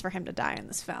makes sense for him to die in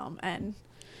this film, and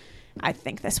I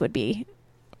think this would be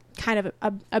kind of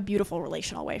a beautiful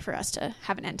relational way for us to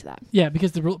have an end to that. Yeah,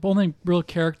 because the only real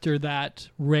character that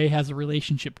Rey has a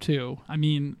relationship to, I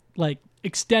mean, like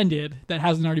extended, that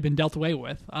hasn't already been dealt away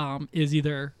with, is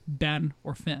either Ben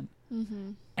or Finn.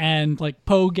 Mm-hmm. And like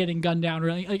Poe getting gunned down,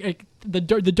 really, like the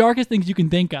darkest things you can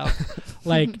think of,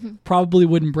 like probably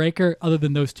wouldn't break her other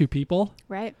than those two people.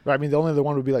 Right. I mean, the only other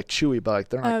one would be like Chewie, but like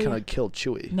they're not gonna kill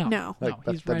Chewie. No. Like,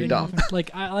 he's that'd be riding dumb. off.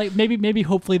 Like maybe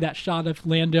hopefully that shot of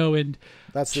Lando and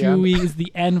That's the Chewie end. is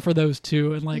the end for those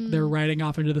two, and like they're riding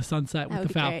off into the sunset with the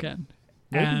Falcon.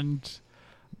 And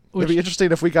it'd be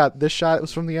interesting if we got this shot. It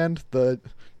was from the end.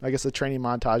 I guess the training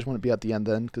montage wouldn't be at the end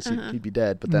then, because he'd be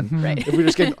dead. But then if we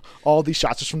just get all these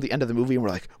shots just from the end of the movie and we're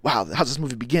like, wow, how's this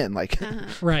movie begin? Like,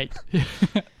 right.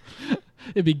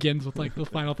 It begins with like the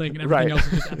final thing, and everything else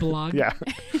is just epilogue. Yeah.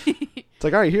 It's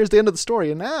like, all right, here's the end of the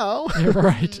story, and now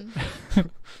right.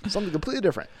 something completely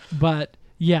different. But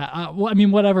yeah, well, I mean,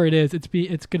 whatever it is, it's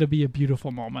going to be a beautiful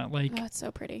moment. Like, oh, it's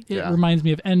so pretty. It reminds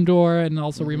me of Endor, and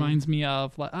also reminds me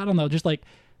of, like, I don't know, just like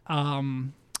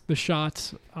the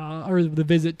shots or the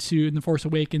visit to in The Force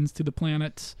Awakens to the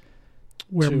planet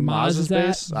where Maz is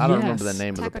base? at. I don't remember the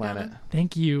name of the Takodana. planet.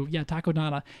 Thank you. Yeah,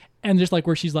 Takodana. And just like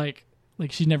where she's like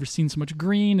she's never seen so much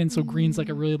green, and so green's like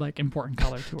a really like important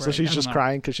color to her. So she's just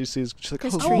crying because she's like,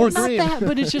 There's oh, more not green. that,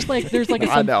 but it's just like there's like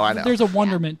I know. there's a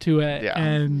wonderment to it,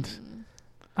 and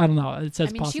I don't know. It says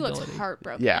I mean, possibility. she looks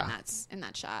heartbroken in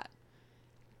that shot.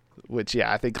 Which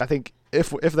I think if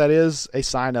that is a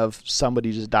sign of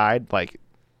somebody just died, like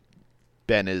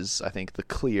Ben is, I think, the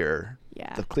clear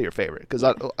favorite. Because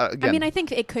again, I mean, I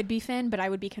think it could be Finn, but I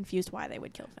would be confused why they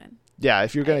would kill Finn. Yeah,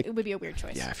 if you're gonna, it would be a weird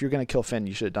choice. Yeah, if you're gonna kill Finn,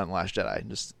 you should have done Last Jedi.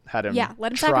 Just had him,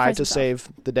 let him try sacrifice to himself. save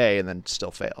the day and then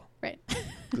still fail. Right.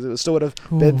 Because it still would have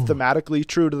been thematically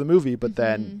true to the movie, but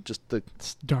then just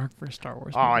it's dark for a Star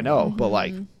Wars. Oh, I know, but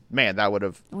like, man, that would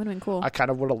have been cool. I kind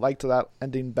of would have liked that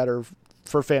ending better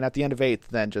for Finn at the end of 8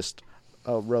 than just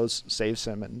Rose saves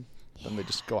him and then they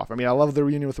just go off. I mean, I love the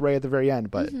reunion with Rey at the very end,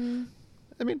 but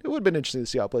I mean, it would have been interesting to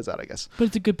see how it plays out, I guess. But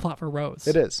it's a good plot for Rose.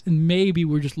 It is. And maybe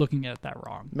we're just looking at that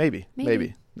wrong. Maybe.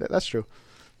 That's true.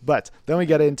 But then we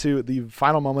get into the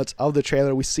final moments of the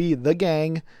trailer. We see the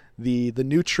gang, the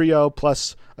new trio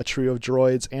plus a trio of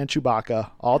droids and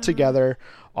Chewbacca all together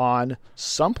on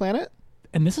some planet.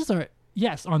 And this is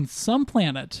yes, on some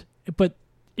planet, but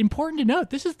important to note,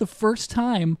 this is the first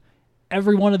time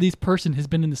every one of these person has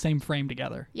been in the same frame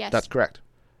together. Yes. That's correct.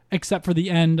 Except for the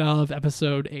end of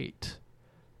episode 8.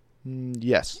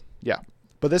 Yes. Yeah.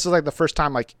 But this is like the first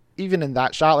time, like, even in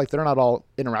that shot, like, they're not all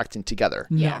interacting together.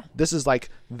 No. Yeah. This is like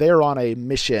they're on a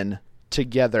mission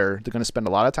together. They're going to spend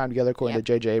a lot of time together, according to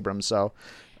J.J. Abrams. So,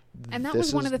 and that this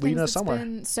was one is of the leading things us that's somewhere.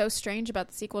 been so strange about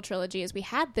the sequel trilogy is we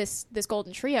had this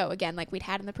golden trio again, like we'd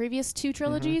had in the previous 2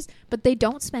 trilogies, but they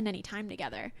don't spend any time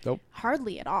together. Nope.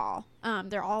 Hardly at all.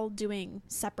 They're all doing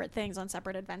separate things on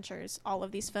separate adventures, all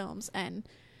of these films, and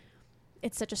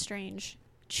it's such a strange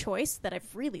choice that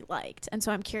I've really liked. And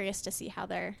so I'm curious to see how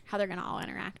they're going to all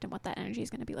interact and what that energy is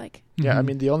going to be like. Yeah, I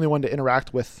mean, the only one to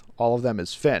interact with all of them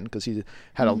is Finn, because he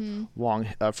had a long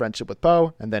friendship with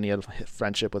Poe, and then he had a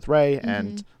friendship with Rey,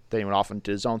 and then he went off and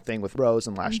did his own thing with Rose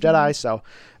in Last Jedi. So,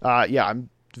 yeah, I'm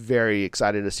very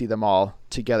excited to see them all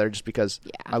together, just because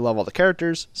I love all the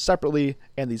characters separately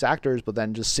and these actors, but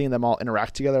then just seeing them all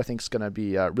interact together, I think is going to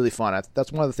be really fun.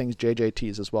 That's one of the things JJ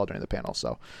teased as well during the panel.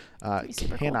 So,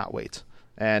 cannot wait.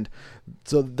 And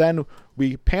so then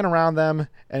we pan around them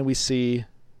and we see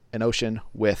an ocean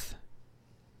with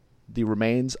the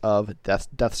remains of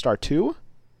Death Star 2,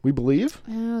 we believe.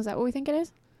 Oh, is that what we think it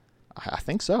is? I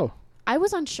think so. I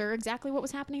was unsure exactly what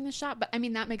was happening in this shot, but I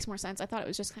mean, that makes more sense. I thought it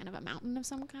was just kind of a mountain of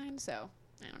some kind, so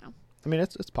I don't know. I mean,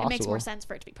 it's possible. It makes more sense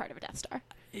for it to be part of a Death Star.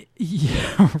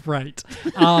 Yeah, right.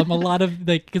 A lot of,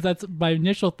 like, because that's my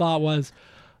initial thought was,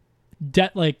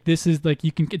 like, this is like,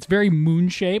 you can, it's very moon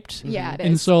shaped. Yeah, it is.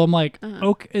 And so I'm like,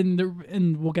 okay,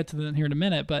 and we'll get to that here in a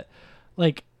minute, but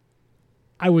like,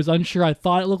 I was unsure. I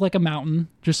thought it looked like a mountain,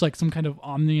 just like some kind of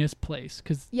ominous place,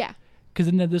 because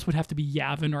then this would have to be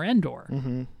Yavin or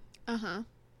Endor.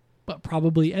 But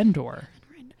probably Endor,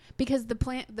 because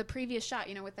the previous shot,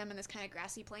 you know, with them in this kind of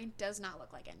grassy plain, does not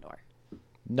look like Endor.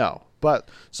 No, but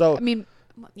so I mean,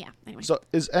 yeah. Anyway, so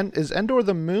is Endor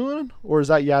the moon, or is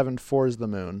that Yavin 4 is the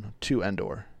moon to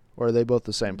Endor, or are they both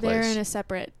the same place? they're in a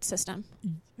separate system.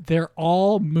 they're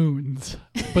all moons,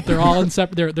 but they're all in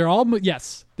separate. They're all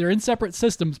yes, they're in separate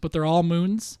systems, but they're all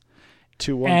moons.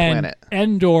 To one And planet.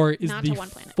 Endor is Not to the one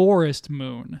planet. forest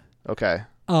moon Okay.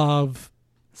 of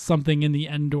something in the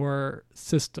Endor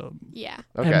system. Yeah.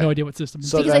 I Okay. have no idea what system.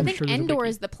 So Because then- I think sure there's a Endor wiki.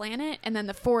 is the planet, and then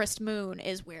the forest moon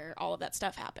is where all of that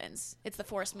stuff happens. It's the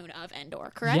forest moon of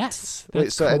Endor, correct? Yes, Wait,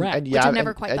 that's so correct. and Which I've Yavin,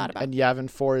 never quite thought about. And Yavin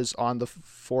 4 is on the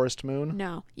forest moon?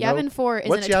 No. Yavin 4 is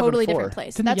What's in a Yavin totally 4? different place.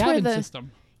 It's in the That's where Yavin the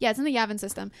system. Yeah, it's in the Yavin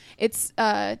system. It's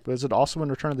But is it also in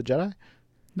Return of the Jedi?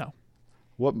 No.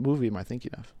 What movie am I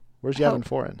thinking of? Where's Hope. Yavin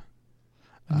 4 in?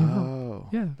 A New Hope. Oh.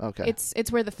 Yeah. Okay.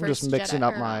 it's where the I'm first just mixing Jedi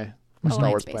up or, my Alliance Star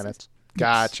Wars bases. planets.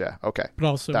 Gotcha. Okay. But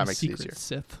also That a makes it secret easier.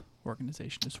 Sith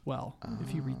organization as well,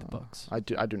 if you read the books. I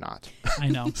do not. I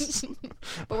know.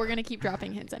 But we're gonna keep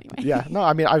dropping hints anyway. Yeah. No,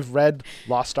 I mean, I've read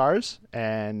Lost Stars,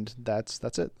 and that's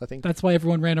it. I think. That's why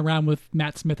everyone ran around with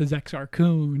Matt Smith as Exar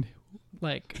Kun,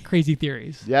 like crazy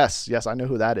theories. Yes, I know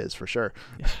who that is for sure.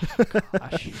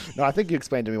 Gosh. No, I think you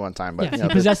explained to me one time, but Yes, you know,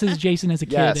 he possesses Jason as a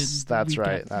kid. yes, and that's recap.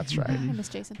 right. That's right. I miss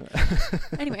Jason.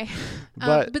 Anyway,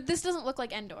 But- but this doesn't look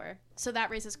like Endor, so that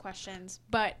raises questions.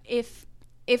 But if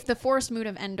the forest moon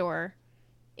of Endor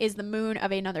is the moon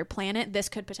of another planet, this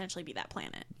could potentially be that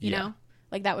planet. You Yeah. know,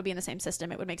 like that would be in the same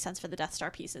system. It would make sense for the Death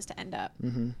Star pieces to end up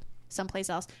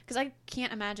someplace else. Because I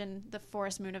can't imagine the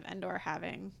forest moon of Endor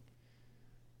having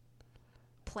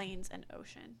plains and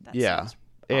ocean. That Yeah. seems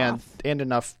And off.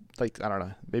 enough, like, I don't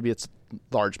know, maybe it's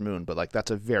large moon, but like that's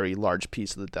a very large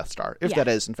piece of the Death Star, if Yeah. that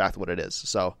is in fact what it is.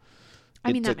 So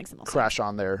I mean, to that makes the most crash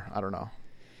on there, I don't know.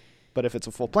 But if it's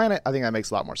a full planet, I think that makes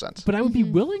a lot more sense. But I would be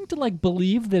willing to like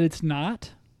believe that it's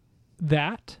not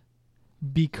that,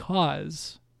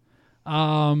 because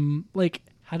like,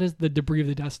 how does the debris of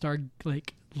the Death Star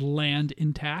like land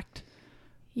intact?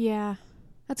 Yeah,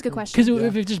 that's a good question. Because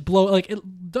if it just blow, like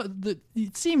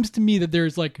it seems to me that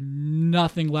there's like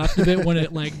nothing left of it when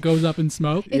it like goes up in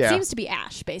smoke. It Yeah. seems to be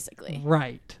ash, basically.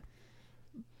 Right.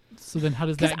 So then how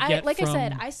does Because that get like from... I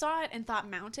said, I saw it and thought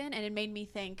mountain, and it made me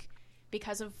think,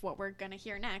 because of what we're gonna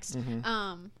hear next.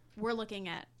 We're looking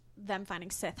at them finding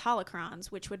Sith holocrons,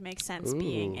 which would make sense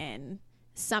being Ooh. in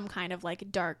some kind of like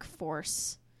dark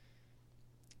force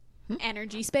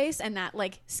energy space, and that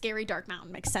like scary dark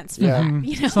mountain makes sense for Yeah. that.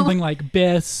 You know, Something like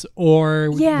Biss, or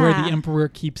where Yeah. the Emperor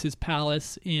keeps his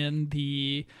palace in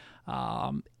the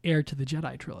Heir to the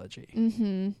Jedi trilogy.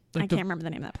 I can't remember the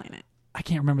name of that planet. I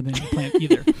can't remember the name of the planet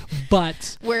either.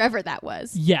 But Wherever that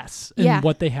was. yes, and Yeah.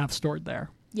 what they have stored there.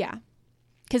 Yeah.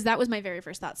 Because that was my very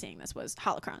first thought seeing this was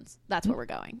holocrons. That's where we're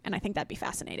going. And I think that'd be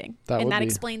fascinating. That and would that be.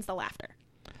 explains the laughter.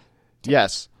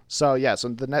 Yes. So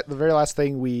the very last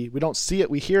thing we don't see it,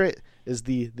 we hear it, is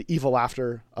the evil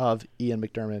laughter of Ian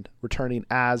McDiarmid returning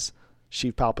as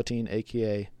Sheev Palpatine,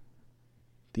 aka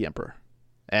the Emperor,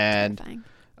 and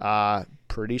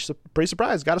pretty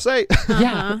surprised, gotta say.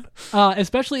 Yeah,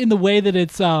 especially in the way that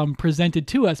it's presented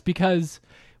to us, because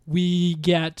we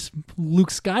get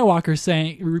Luke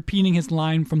Skywalker repeating his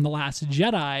line from The Last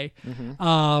Jedi.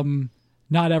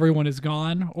 Not everyone is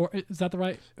gone, or is that the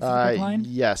right line?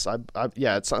 Yes,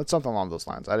 it's something along those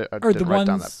lines. I or didn't write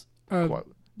down that quote.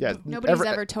 Yeah, nobody's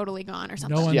ever totally gone or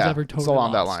something. No one's ever totally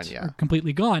along lost that line, yeah. or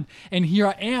completely gone. And here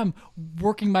I am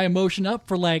working my emotion up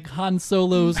for like Han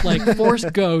Solo's like Force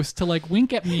Ghost to like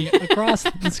wink at me across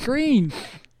the screen.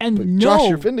 And but no, Josh,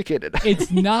 you're vindicated. It's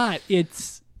not.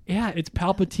 It's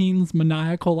Palpatine's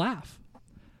maniacal laugh.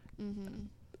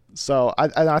 So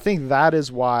I think that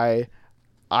is why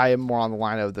I am more on the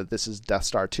line of that this is Death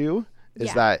Star 2,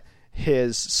 is that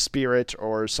his spirit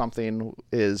or something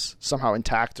is somehow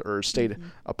intact or stayed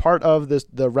a part of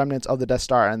the remnants of the Death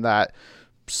Star, and that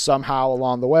somehow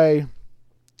along the way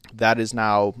that is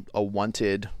now a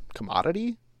wanted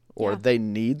commodity, or they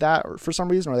need that for some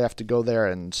reason, or they have to go there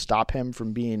and stop him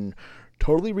from being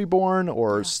totally reborn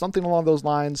or something along those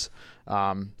lines.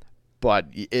 But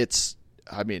it's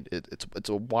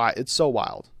so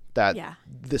wild that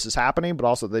this is happening, but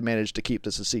also they managed to keep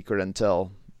this a secret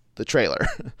until the trailer.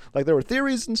 Like there were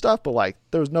theories and stuff, but like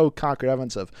there was no concrete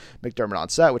evidence of McDiarmid on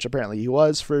set, which apparently he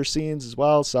was for scenes as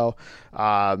well. So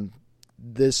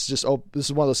this is one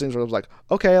of those things where I was like,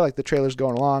 okay, like the trailer's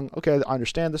going along, okay, I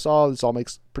understand this all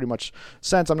makes pretty much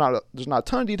sense. There's not a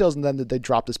ton of details, and then they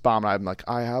drop this bomb, and I'm like,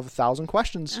 I have 1,000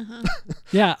 questions.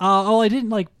 Yeah. I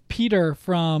didn't like Peter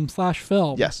from Slash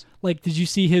Film. Yes. Like, did you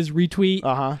see his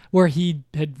retweet where he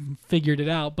had figured it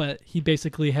out, but he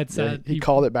basically had said he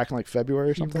called it back in like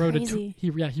February or something. He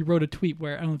wrote a tweet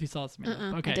where, I don't know if you saw this.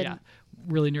 Okay, yeah,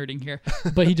 really nerding here,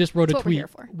 but he just wrote a tweet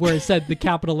where it said the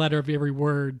capital letter of every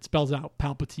word spells out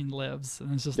Palpatine lives,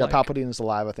 and it's just Palpatine is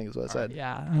alive, I think is what it said.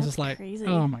 Yeah, and it's just like, crazy.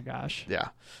 Oh my gosh. Yeah.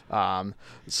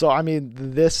 So I mean,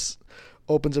 this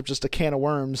opens up just a can of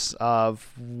worms of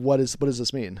what does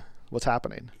this mean? What's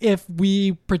happening? If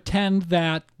we pretend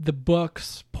that the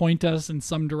books point us in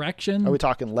some direction. Are we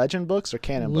talking legend books or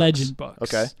canon books? Legend books.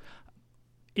 Okay.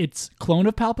 It's clone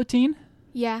of Palpatine.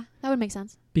 Yeah, that would make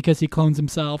sense. Because he clones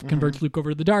himself, converts Luke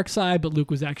over to the dark side, but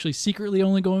Luke was actually secretly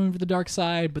only going over the dark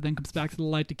side, but then comes back to the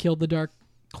light to kill the dark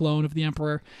clone of the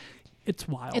Emperor. It's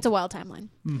wild. It's a wild timeline.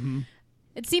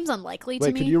 It seems unlikely to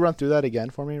me. Wait, could you run through that again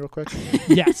for me real quick?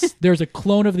 Yes. There's a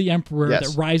clone of the Emperor that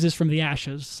rises from the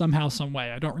ashes somehow, some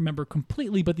way. I don't remember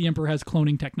completely, but the Emperor has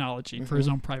cloning technology for his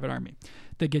own private army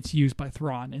that gets used by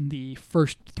Thrawn in the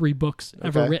first 3 books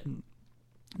ever written.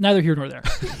 Neither here nor there.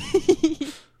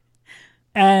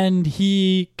 And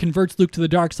he converts Luke to the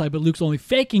dark side, but Luke's only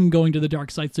faking going to the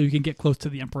dark side so he can get close to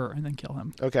the Emperor and then kill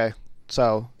him. Okay.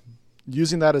 So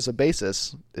using that as a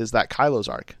basis, is that Kylo's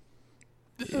arc?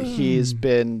 He's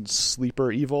been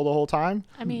sleeper evil the whole time?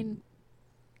 I mean,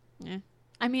 I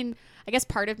guess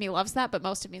part of me loves that, but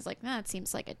most of me is like, it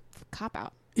seems like a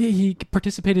cop-out. He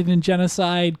participated in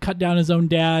genocide, cut down his own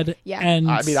dad, and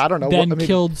I don't know. Then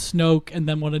killed Snoke, and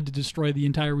then wanted to destroy the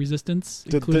entire Resistance,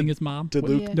 including his mom. Did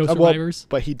Luke? No survivors.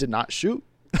 But he did not shoot.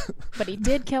 But he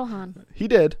did kill Han. He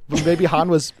did. But maybe Han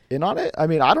was in on it. I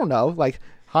mean, I don't know. Like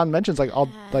Han mentions,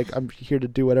 I'm here to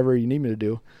do whatever you need me to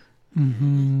do.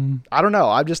 I don't know.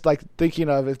 I'm just like thinking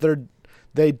of if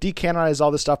they decanonize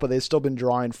all this stuff, but they've still been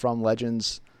drawing from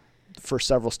Legends for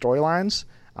several storylines,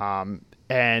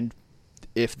 and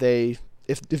if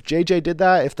JJ did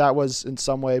that, if that was in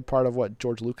some way part of what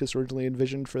George Lucas originally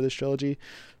envisioned for this trilogy,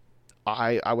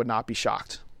 I would not be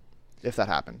shocked if that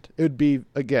happened. It would be,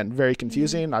 again, very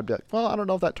confusing. I'd be like, well, I don't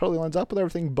know if that totally lines up with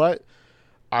everything, but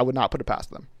I would not put it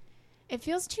past them. It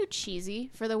feels too cheesy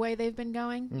for the way they've been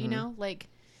going, you know? Like,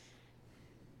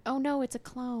 oh no, it's a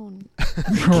clone.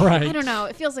 Right. I don't know.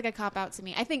 It feels like a cop-out to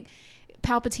me. I think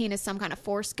Palpatine is some kind of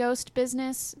Force ghost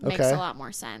business. Makes a lot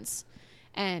more sense.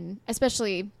 And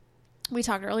especially, we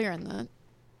talked earlier in the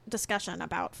discussion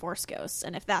about Force ghosts,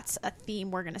 and if that's a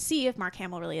theme we're going to see, if Mark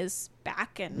Hamill really is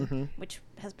back, and which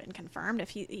has been confirmed, if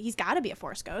he's got to be a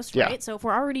Force ghost, right? So if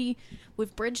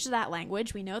we've bridged that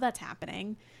language, we know that's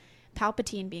happening.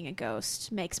 Palpatine being a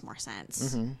ghost makes more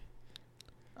sense.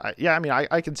 I mean,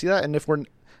 I can see that, and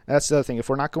that's the other thing. If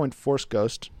we're not going Force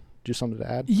ghost, do you have something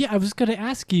to add? Yeah, I was going to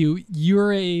ask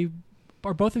you.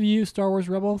 Are both of you Star Wars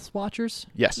Rebels watchers?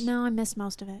 Yes. No, I missed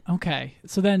most of it. Okay,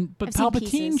 so then, but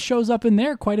Palpatine shows up in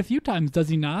there quite a few times, does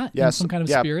he not? Yes. In some kind of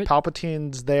spirit.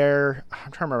 Palpatine's there.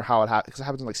 I'm trying to remember how it happens, because it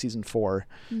happens in like season 4,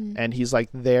 and he's like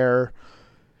there.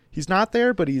 he's not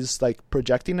there, but he's like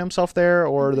projecting himself there,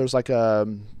 or there's like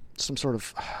some sort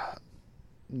of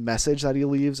message that he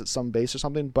leaves at some base or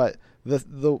something. But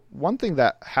the one thing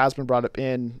that has been brought up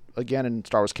in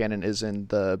Star Wars canon is in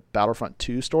the Battlefront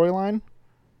 2 storyline,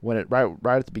 when it right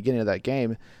at the beginning of that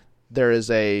game, there is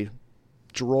a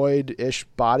droid-ish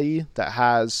body that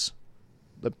has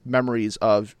the memories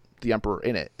of the Emperor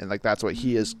in it, and like that's what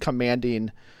he is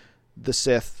commanding the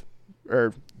Sith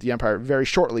or the Empire very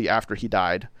shortly after he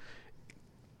died.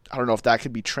 I don't know if that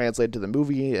could be translated to the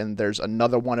movie, and there's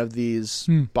another one of these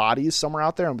bodies somewhere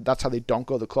out there, and that's how they don't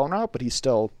go the clone route, but he's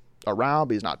still around,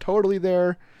 but he's not totally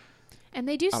there. And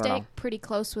they do stay pretty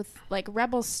close with, like,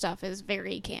 Rebels stuff is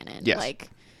very canon. Yes. Like,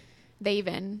 they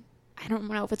even, I don't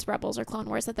know if it's Rebels or Clone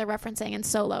Wars that they're referencing in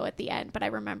Solo at the end, but I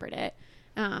remembered it.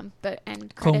 The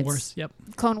end credits. Clone Wars, yep.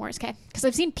 Clone Wars, okay. Because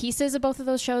I've seen pieces of both of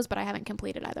those shows, but I haven't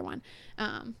completed either one.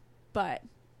 But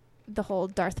the whole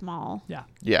Darth Maul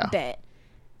bit.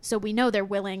 So we know they're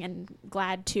willing and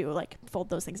glad to, like, fold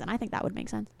those things in. I think that would make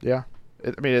sense. Yeah.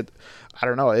 I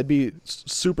don't know. It'd be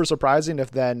super surprising if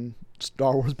then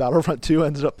Star Wars Battlefront 2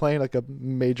 ended up playing like a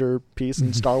major piece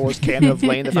in Star Wars canon of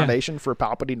laying the foundation for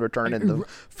Palpatine return in the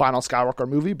final Skywalker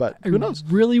movie, but who knows?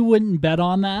 I really wouldn't bet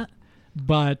on that,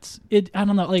 but I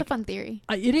don't know. Like, it's a fun theory.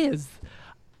 It is.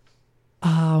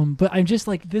 But I'm just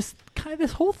like, this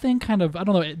whole thing kind of, I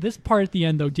don't know, this part at the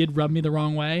end though did rub me the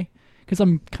wrong way, because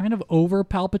I'm kind of over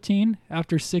Palpatine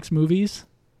after 6 movies,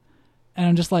 and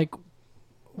I'm just like,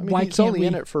 why he's can't only we...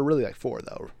 in it for really like 4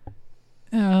 though.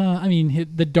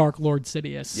 The Dark Lord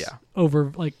Sidious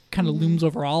over, like, kind of looms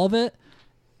over all of it,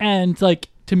 and like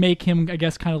to make him, I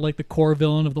guess, kind of like the core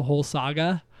villain of the whole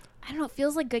saga. I don't know. It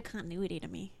feels like good continuity to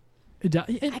me.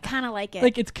 I kind of like it.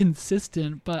 Like, it's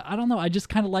consistent, but I don't know. I just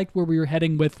kind of liked where we were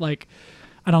heading with, like,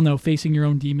 I don't know, facing your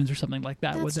own demons or something like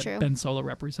that. That's what true. Ben Solo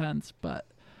represents, but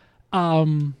I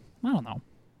don't know.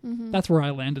 That's where I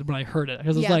landed when I heard it,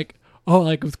 because it was like, oh,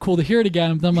 like, it was cool to hear it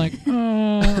again, but I'm like,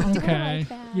 oh, okay.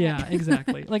 Like yeah,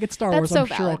 exactly. Like, it's Star Wars. I'm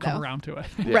sure I'll come around to it.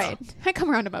 Yeah. Right. I come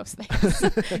around to most things.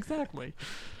 Exactly.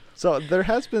 So there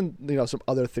has been, some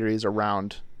other theories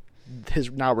around his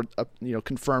now,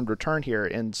 confirmed return here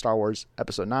in Star Wars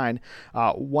Episode 9.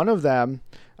 One of them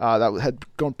that had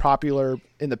gone popular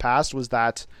in the past was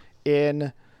that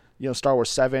in Star Wars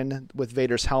 7, with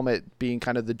Vader's helmet being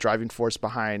kind of the driving force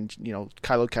behind,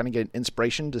 Kylo kind of getting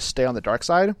inspiration to stay on the dark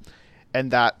side.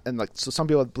 So some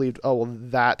people have believed, oh, well,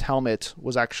 that helmet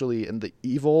was actually in the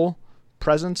evil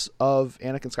presence of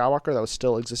Anakin Skywalker that was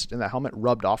still existed in that helmet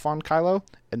rubbed off on Kylo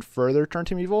and further turned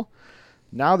him evil.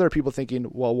 Now there are people thinking,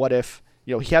 well, what if,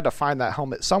 he had to find that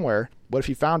helmet somewhere. What if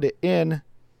he found it in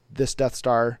this Death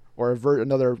Star or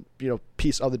another,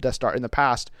 piece of the Death Star in the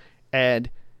past, and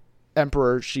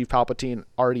Emperor Sheev Palpatine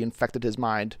already infected his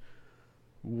mind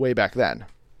way back then.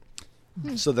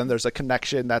 So then there's a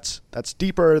connection that's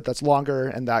deeper, that's longer,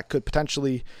 and that could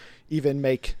potentially even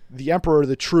make the Emperor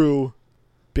the true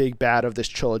big bad of this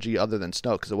trilogy, other than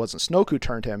Snoke, because it wasn't Snoke who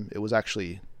turned him, it was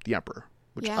actually the Emperor.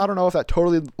 Which I don't know if that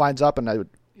totally lines up, and I would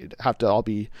have to all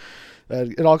be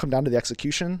it all come down to the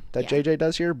execution that JJ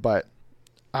does here, but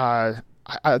I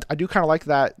do kind of like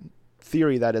that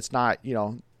theory that it's not,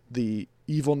 the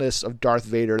evilness of Darth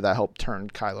Vader that helped turn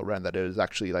Kylo Ren, that it is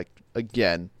actually, like,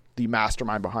 again, the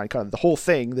mastermind behind kind of the whole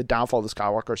thing, the downfall of the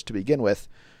Skywalkers to begin with,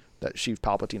 that Sheev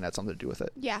Palpatine had something to do with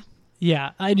it.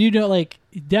 Yeah, I do know, like,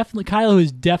 definitely, Kylo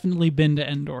has definitely been to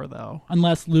Endor, though,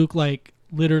 unless Luke, like,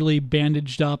 literally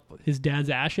bandaged up his dad's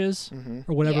ashes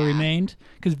or whatever remained,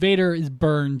 because Vader is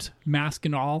burned, mask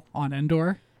and all, on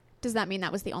Endor. Does that mean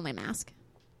that was the only mask?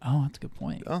 Oh, that's a good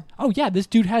point. Oh yeah, this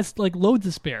dude has, like, loads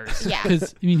of spares. Yeah,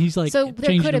 because he's like, so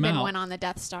there could have been out. one on the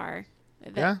Death Star.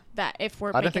 That if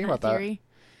we're I didn't making think that about theory.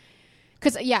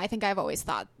 Because I think I've always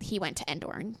thought he went to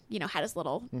Endor and had his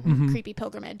little creepy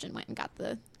pilgrimage and went and got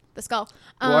the skull.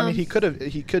 Well, I mean, he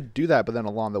could do that, but then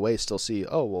along the way still see,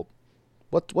 oh well,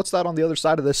 what's that on the other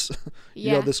side of this?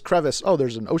 This crevice. Oh,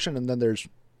 there's an ocean, and then there's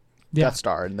Death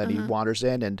Star, and then he wanders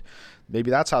in, and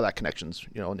maybe that's how that connection's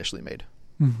initially made.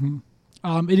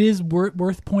 It is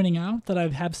worth pointing out that I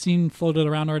have seen floated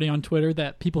around already on Twitter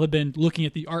that people have been looking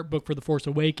at the art book for The Force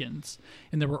Awakens,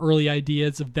 and there were early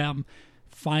ideas of them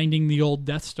finding the old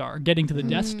Death Star, getting to the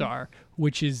Death Star,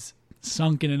 which is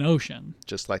sunk in an ocean.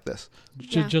 Just like this.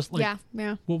 Just like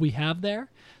what we have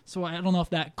there. So I don't know if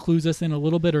that clues us in a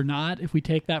little bit or not, if we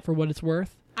take that for what it's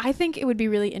worth. I think it would be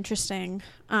really interesting.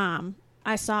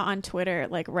 I saw on Twitter,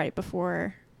 like, right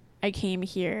before I came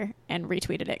here and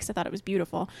retweeted it because I thought it was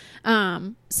beautiful.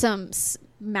 Some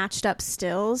matched up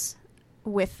stills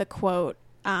with the quote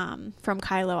from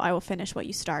Kylo, "I will finish what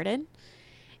you started."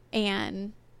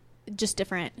 And just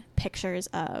different pictures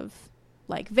of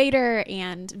like Vader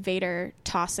and Vader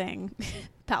tossing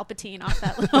Palpatine off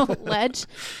that little ledge.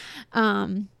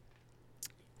 And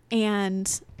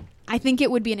I think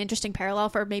it would be an interesting parallel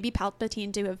for maybe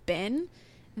Palpatine to have been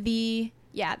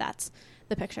that's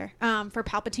the picture. For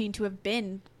Palpatine to have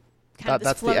been kind of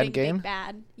this floating big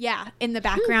bad. Yeah, in the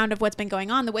background of what's been going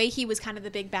on. The way he was kind of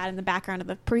the big bad in the background of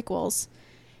the prequels,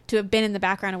 to have been in the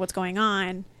background of what's going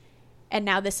on. And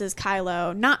now this is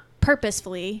Kylo, not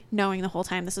purposefully knowing the whole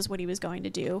time this is what he was going to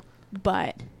do,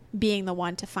 but being the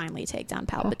one to finally take down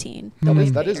Palpatine.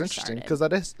 That is interesting, because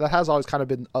that has always kind of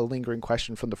been a lingering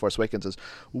question from The Force Awakens is,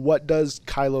 what does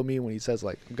Kylo mean when he says,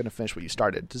 like, I'm going to finish what you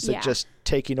started? Is it just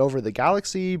taking over the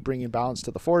galaxy, bringing balance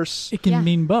to the Force? It can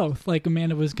mean both, like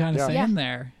Amanda was kind of saying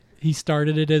there. He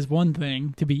started it as one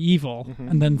thing, to be evil,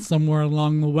 and then somewhere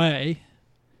along the way,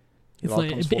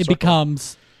 it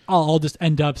becomes, I'll just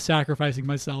end up sacrificing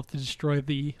myself to destroy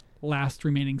the last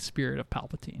remaining spirit of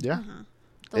Palpatine. Yeah.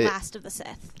 The last of the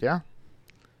Sith. Yeah,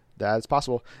 that's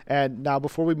possible. And now,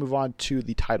 before we move on to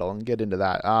the title and get into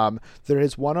that, there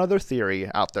is one other theory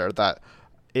out there that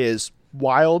is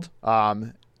wild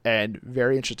and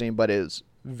very interesting, but is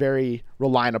very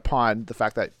reliant upon the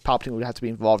fact that Palpatine would have to be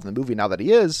involved in the movie now that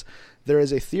he is. There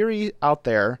is a theory out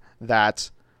there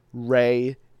that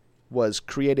Rey was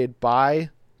created by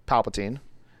Palpatine,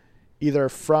 either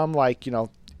from, like, you know,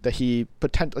 that he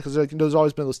potentially, because there's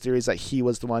always been those theories that he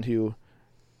was the one who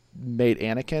made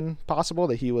Anakin possible,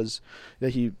 that he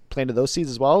planted those seeds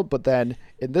as well. But then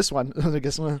in this one, I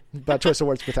guess bad choice of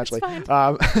words potentially.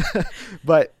 But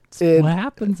what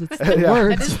happens? It's the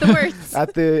words. That is the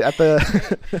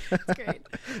words.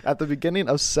 At the beginning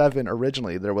of 7,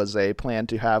 originally there was a plan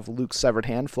to have Luke's severed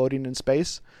hand floating in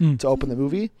space to open the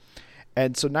movie.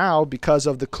 And so now, because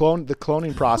of the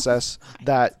cloning process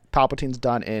that Palpatine's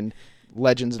done in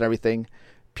Legends and everything,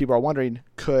 people are wondering,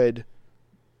 could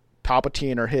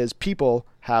Palpatine or his people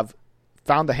have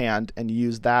found the hand and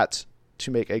used that to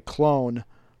make a clone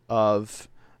of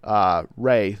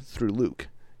Rey through Luke,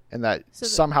 and that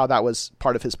somehow that was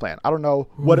part of his plan. I don't know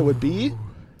what it would be,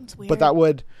 but that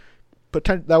would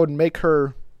make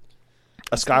her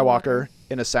a Skywalker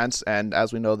in a sense. And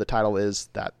as we know, the title is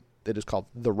that it is called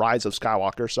The Rise of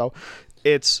Skywalker. So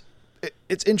it's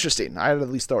interesting. I'd at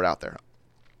least throw it out there.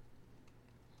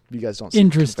 You guys don't seem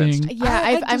interesting. convinced.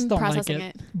 Yeah, I'm don't processing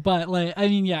like it. But like, I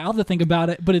mean, I'll have to think about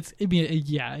it. But it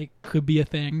could be a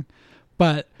thing.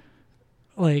 But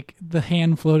like the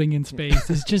hand floating in space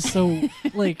is just so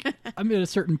like, I mean, at a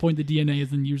certain point the DNA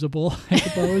is unusable, I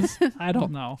suppose. I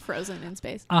don't know. Frozen in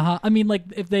space. I mean, like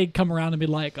if they come around and be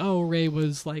like, oh, Rey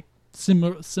was like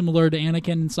similar to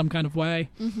Anakin in some kind of way,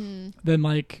 then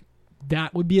like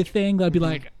that would be a thing. That'd be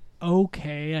like,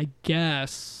 okay, I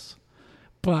guess.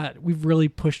 But we've really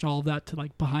pushed all of that to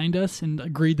like behind us and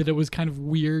agreed that it was kind of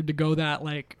weird to go that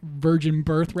like virgin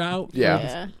birth route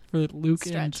for Luke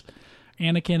and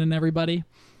Anakin and everybody.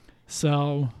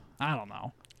 So I don't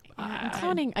know.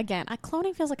 Cloning again.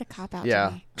 Cloning feels like a cop out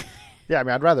to me. Yeah, I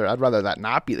mean, I'd rather that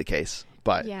not be the case.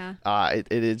 But it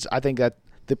is. I think that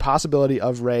the possibility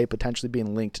of Rey potentially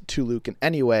being linked to Luke in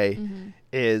any way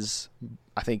is.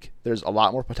 I think there's a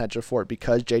lot more potential for it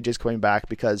because JJ's coming back,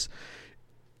 because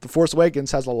The Force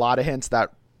Awakens has a lot of hints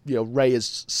that, you know, Rey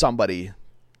is somebody,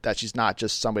 that she's not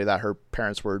just somebody that her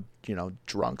parents were, you know,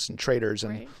 drunks and traitors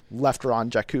and left her on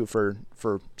Jakku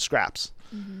for scraps.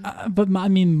 But I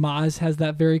mean, Maz has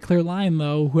that very clear line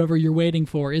though: "Whoever you're waiting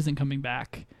for isn't coming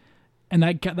back," and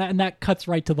that cuts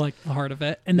right to like the heart of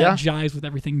it, and that jives with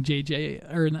everything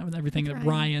with everything that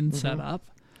Ryan set up.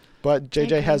 But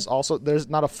JJ has also, there's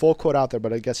not a full quote out there,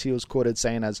 but I guess he was quoted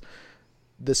saying as,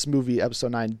 this movie,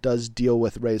 Episode 9, does deal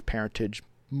with Rey's parentage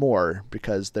more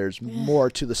because there's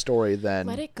more to the story than...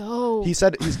 Let it go. He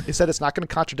said it's not going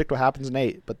to contradict what happens in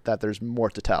 8, but that there's more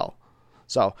to tell.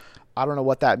 So I don't know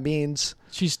what that means.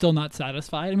 She's still not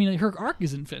satisfied. I mean, her arc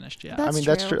isn't finished yet. That's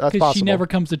that's true. That's possible. She never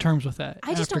comes to terms with that.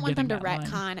 I just don't want them to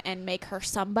retcon and make her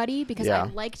somebody, because I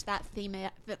liked that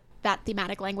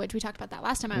thematic language. We talked about that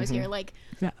last time I was here. Like,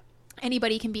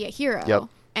 anybody can be a hero. Yep.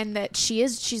 And that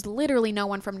she's literally no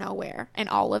one from nowhere in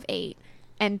all of 8,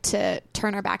 and to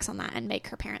turn our backs on that and make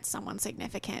her parents someone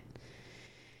significant.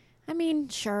 I mean,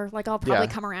 sure, like I'll probably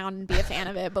come around and be a fan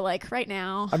of it, but like right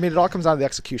now, I mean, it all comes down to the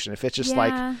execution. If it's just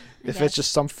it's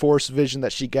just some Force vision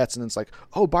that she gets, and it's like,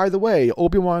 oh, by the way,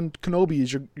 Obi-Wan Kenobi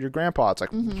is your grandpa. It's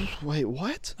like, wait,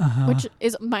 what? Which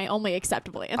is my only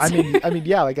acceptable answer. I mean,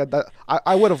 yeah, like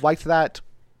I would have liked that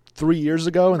 3 years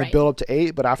ago in the build up to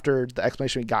 8, but after the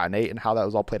explanation we got in 8 and how that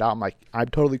was all played out, I'm like, I'm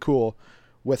totally cool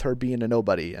with her being a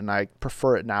nobody, and I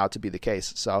prefer it now to be the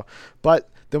case. So, but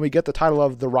then we get the title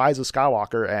of The Rise of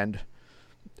Skywalker, and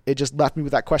it just left me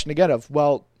with that question again of,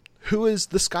 well, who is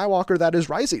the Skywalker that is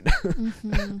rising?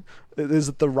 Mm-hmm. Is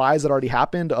it the rise that already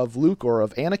happened of Luke or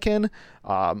of Anakin?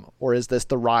 Or is this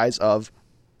the rise of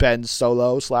Ben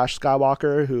Solo /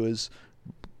 Skywalker, who is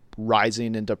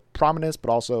rising into prominence,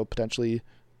 but also potentially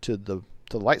to the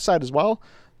light side as well?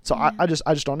 So I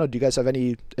just don't know. Do you guys have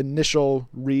any initial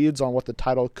reads on what the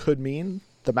title could mean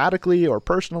thematically or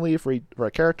personally for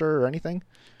a character or anything?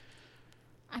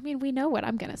 I mean, we know what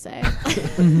I'm going to say.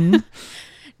 Mm-hmm.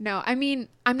 No, I mean,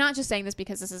 I'm not just saying this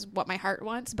because this is what my heart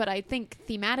wants, but I think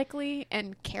thematically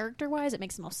and character-wise, it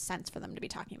makes the most sense for them to be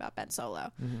talking about Ben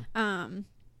Solo. Mm-hmm.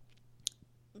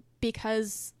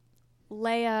 Because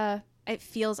Leia, it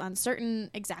feels uncertain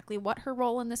exactly what her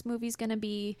role in this movie is going to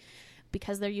be,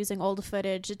 because they're using old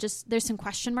footage. There's some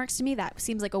question marks to me. That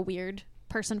seems like a weird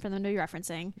person for them to be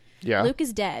referencing. Yeah. Luke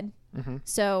is dead. Mm-hmm.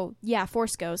 So, yeah,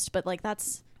 Force Ghost, but like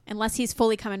that's... Unless he's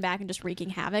fully coming back and just wreaking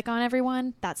havoc on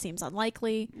everyone, that seems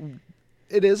unlikely.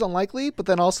 It is unlikely, but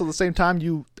then also at the same time,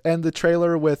 you end the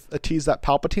trailer with a tease that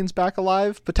Palpatine's back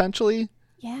alive, potentially.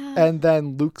 Yeah. And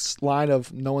then Luke's line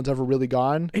of "No one's ever really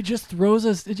gone." It just throws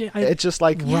us. It's just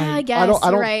like, yeah, I guess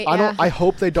you're right. I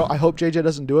hope they don't. I hope JJ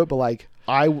doesn't do it, but like,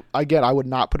 I would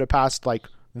not put it past like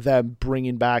them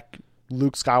bringing back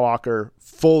Luke Skywalker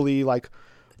fully, like,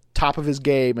 top of his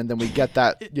game, and then we get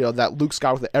that that Luke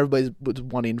Skywalker that everybody was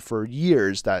wanting for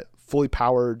years, that fully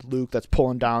powered Luke that's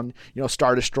pulling down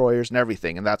Star Destroyers and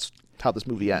everything, and that's how this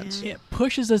movie ends. It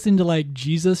pushes us into like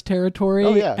Jesus territory.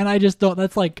 Oh, yeah. And I just don't.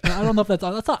 That's like, I don't know if that's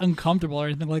not uncomfortable or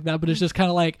anything like that, but it's just kind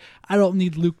of like, I don't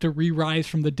need Luke to re-rise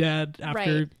from the dead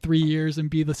after 3 years and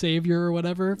be the savior or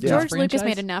whatever. Yeah. George Lucas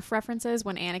made enough references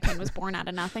when Anakin was born out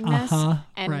of nothingness,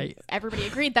 and everybody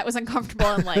agreed that was uncomfortable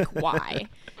and like, why?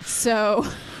 So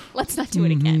let's not do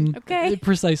it again, okay?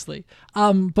 Precisely.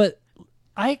 But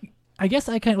I guess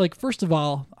I kind of like, first of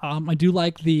all, I do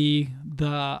like the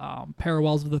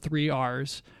parallels of the 3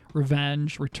 R's: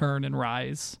 Revenge, Return, and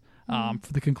Rise,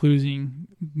 for the concluding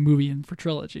movie and for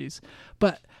trilogies.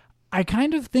 But I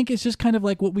kind of think it's just kind of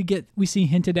like what we see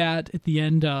hinted at the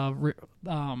end of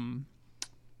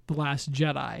The Last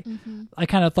Jedi. Mm-hmm. I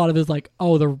kind of thought of it as like,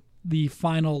 the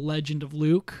final legend of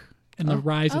Luke and the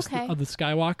rise of the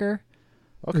Skywalker.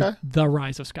 Okay. The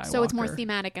Rise of Skywalker. So it's more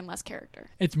thematic and less character.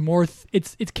 It's more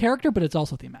it's character, but it's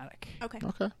also thematic. Okay.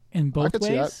 In both ways.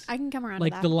 See that. I can come around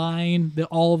like to that. the line that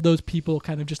all of those people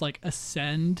kind of just like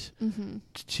ascend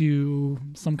to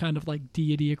some kind of like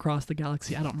deity across the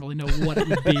galaxy. I don't really know what it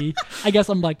would be. I guess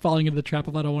I'm like falling into the trap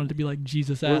of, I don't want it to be like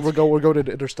Jesus-esque. We're going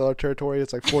to interstellar territory.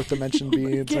 It's like fourth dimension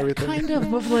beings and everything. Kind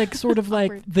of like sort of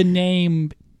like the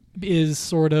name is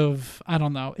sort of, I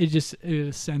don't know. It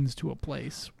ascends to a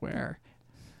place where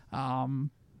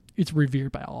it's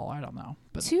revered by all. I don't know.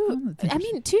 But to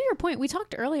your point, we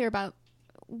talked earlier about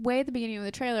way at the beginning of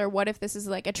the trailer, what if this is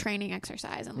like a training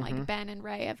exercise and like Ben and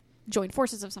Rey have joined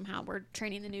forces of somehow. We're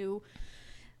training the new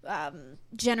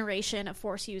generation of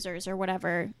Force users or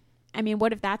whatever. I mean,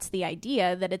 what if that's the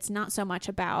idea, that it's not so much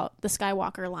about the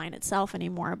Skywalker line itself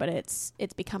anymore, but it's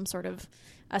become sort of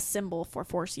a symbol for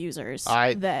Force users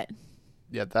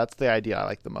Yeah, that's the idea I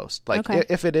like the most. Like,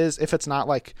 if it's not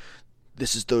like,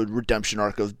 this is the redemption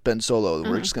arc of Ben Solo,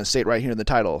 we're just going to say it right here in the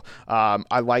title.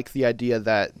 I like the idea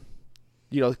that,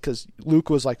 because Luke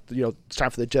was like, it's time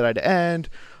for the Jedi to end,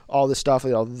 all this stuff,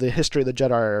 the history of the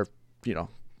Jedi are,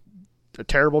 are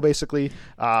terrible, basically.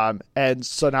 And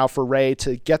so now for Rey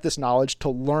to get this knowledge, to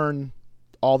learn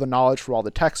all the knowledge from all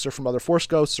the texts or from other Force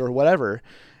ghosts or whatever,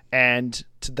 and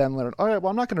to then learn, all right, well,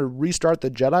 I'm not going to restart the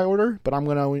Jedi Order, but I'm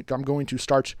going to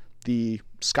start the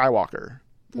Skywalker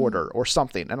Order or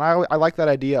something. And I like that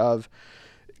idea of,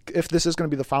 if this is going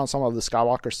to be the final sum of the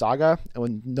Skywalker saga, and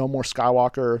when no more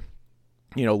Skywalker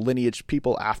lineage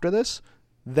people after this,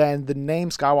 then the name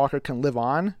Skywalker can live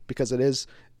on, because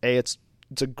it's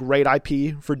a great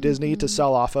IP for Disney to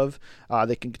sell off of.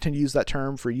 They can continue to use that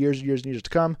term for years and years and years to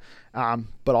come,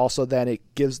 but also then it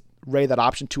gives Rey that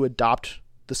option to adopt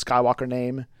the Skywalker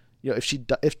name.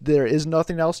 If there is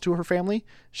nothing else to her family,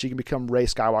 she can become Rey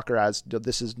Skywalker as,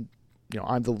 this is,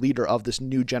 I'm the leader of this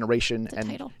new generation, and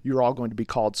title. You're all going to be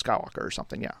called Skywalker or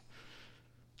something. Yeah.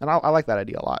 And I like that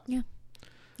idea a lot. Yeah.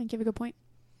 I think you have a good point.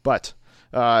 But,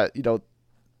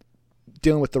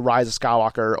 dealing with the rise of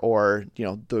Skywalker, or,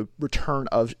 the return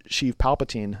of Sheev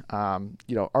Palpatine,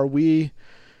 are we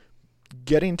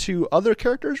getting to other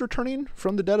characters returning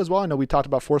from the dead as well? I know we talked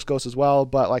about Force Ghosts as well,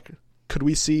 but like, could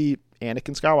we see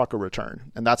Anakin Skywalker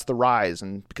return? And that's the rise.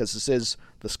 And because this is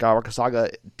the Skywalker saga,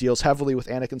 it deals heavily with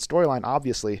Anakin's storyline,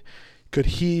 obviously. Could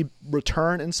he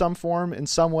return in some form, in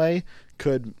some way?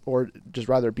 Or just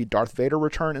rather be Darth Vader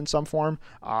return in some form?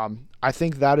 I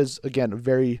think that is, again,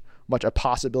 very much a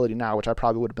possibility now, which I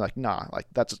probably would have been like, nah, like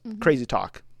that's crazy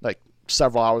talk. Like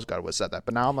several hours ago I would have said that.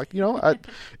 But now I'm like,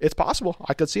 it's possible.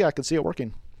 I could see it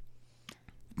working.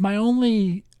 My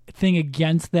only thing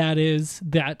against that is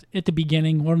that at the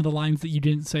beginning, one of the lines that you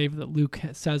didn't say that Luke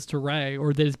says to Rey,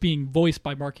 or that is being voiced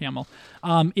by Mark Hamill,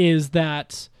 is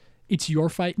that it's your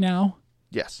fight now.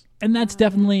 Yes. And that's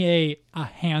definitely a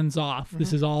hands-off,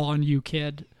 this is all on you,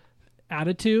 kid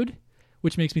attitude,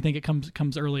 which makes me think it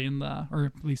comes early in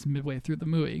or at least midway through the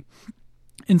movie.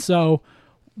 And so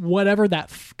whatever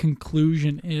that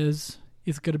conclusion is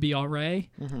going to be all right.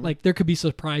 Like, there could be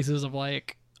surprises of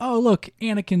like, oh, look,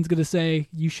 Anakin's going to say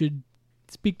you should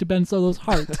speak to Ben Solo's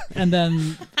heart. And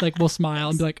then like we'll smile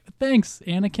and be like, thanks,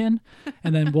 Anakin.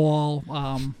 And then we'll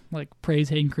all like praise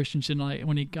Hayden Christensen like,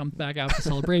 when he comes back out for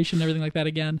Celebration and everything like that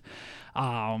again.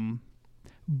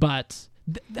 But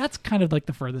that's kind of like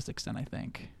the furthest extent, I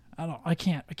think. I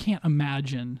can't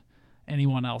imagine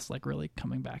anyone else like really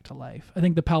coming back to life. I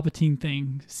think the Palpatine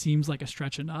thing seems like a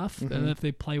stretch enough that if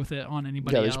they play with it on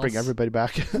anybody else. Yeah, they just bring everybody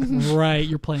back. Right,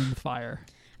 you're playing with fire.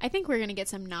 I think we're going to get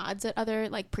some nods at other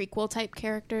like prequel type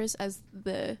characters as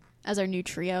our new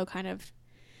trio kind of.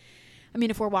 I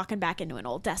mean, if we're walking back into an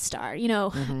old Death Star,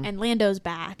 and Lando's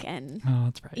back and,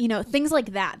 that's right. Things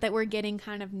like that we're getting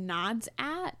kind of nods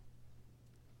at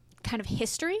kind of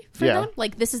history for them.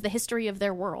 Like this is the history of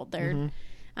their world. They're,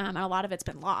 and a lot of it's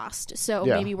been lost. So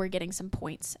maybe we're getting some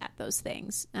points at those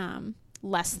things,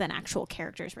 less than actual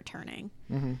characters returning.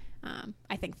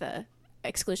 I think the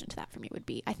exclusion to that for me would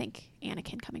be, I think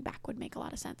Anakin coming back would make a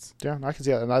lot of sense. Yeah, I can see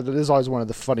that. And that is always one of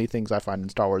the funny things I find in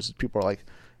Star Wars. People are like,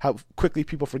 how quickly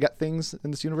people forget things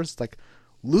in this universe. It's like,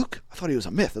 Luke, I thought he was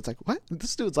a myth. It's like, what?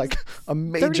 This dude's like a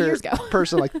major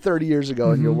person like 30 years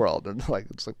ago in your world. And like,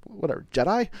 it's like, whatever,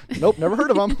 Jedi? Nope, never heard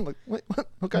of him. I'm like, wait, what?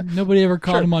 Okay. Nobody ever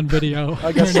caught him on video.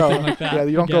 I guess so. Like that, yeah,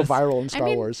 you don't go viral in Star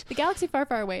Wars. The galaxy far,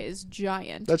 far away is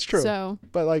giant. That's true. So,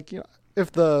 but like,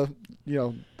 if the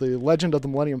legend of the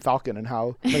Millennium Falcon and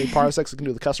how many parsecs it can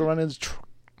do the Kessel Run is,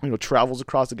 travels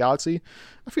across the galaxy,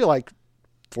 I feel like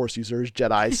Force users,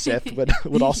 Jedi, Sith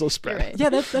would also spread. Right. Yeah,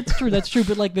 that's true. That's true.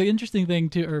 But like the interesting thing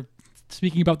too, or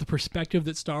speaking about the perspective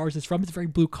that Star Wars is from, it's very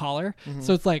blue collar.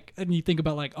 So it's like, and you think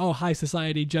about like, high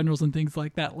society generals and things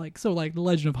like that. Like, so like the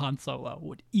Legend of Han Solo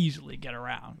would easily get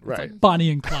around. It's right. like Bonnie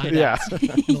and Clyde in a lot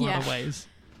of Yeah. ways.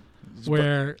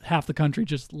 Where half the country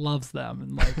just loves them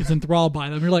and like is enthralled by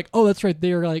them. You're like, oh, that's right.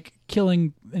 They're like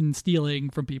killing and stealing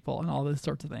from people and all this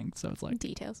sorts of things. So it's like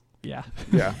details. Yeah.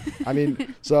 Yeah. I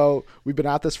mean, so we've been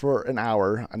at this for an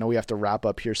hour. I know we have to wrap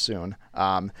up here soon.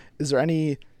 Is there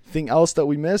anything else that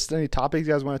we missed? Any topics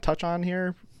you guys want to touch on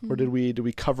here? Or did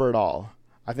we cover it all?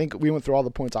 I think we went through all the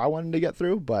points I wanted to get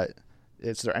through, but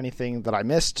is there anything that I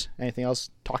missed? Anything else?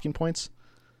 Talking points?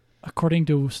 According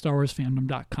to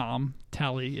StarWarsFandom.com,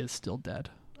 Tally is still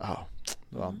dead. Oh,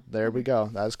 well, there we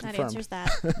go. That is confirmed. That answers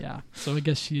that. Yeah, so I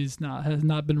guess has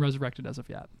not been resurrected as of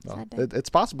yet. Well, it's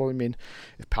possible. I mean,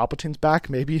 if Palpatine's back,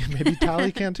 maybe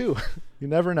Tally can too. You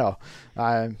never know.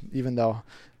 Even though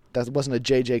that wasn't a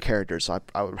JJ character, so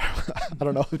I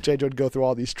don't know if JJ would go through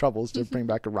all these troubles to bring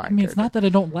back a Ryan. I mean, it's not that I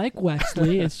don't like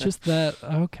Wesley. It's just that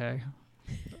okay.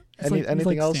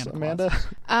 Anything else, Amanda?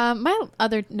 My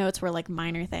other notes were like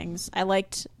minor things. I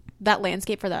liked that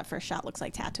landscape for that first shot. Looks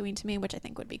like Tatooine to me, which I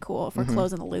think would be cool. If we're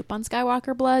closing the loop on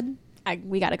Skywalker blood,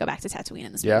 we got to go back to Tatooine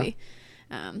in this movie.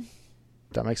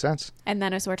 That makes sense. And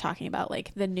then as we're talking about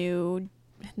like the new,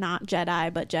 not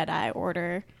Jedi, but Jedi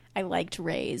Order, I liked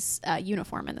Rey's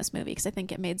uniform in this movie because I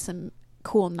think it made some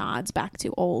cool nods back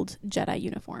to old Jedi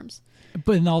uniforms.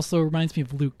 But it also reminds me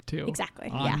of Luke too. Exactly.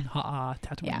 On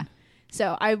Tatooine. Yeah.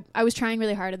 So I was trying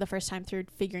really hard the first time through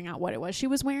figuring out what it was she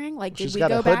was wearing. Like, did She's we got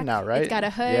go a hood back? now, right? It's got a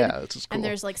hood. Yeah, it's just cool. And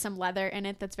there's like some leather in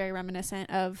it that's very reminiscent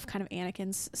of kind of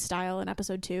Anakin's style in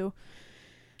Episode 2.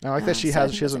 I like that she so I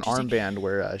has think an that's interesting. armband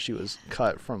where she was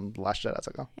cut from The Last Jedi. It's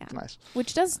like, it's nice.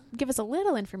 Which does give us a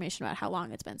little information about how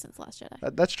long it's been since The Last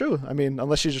Jedi. That's true. I mean,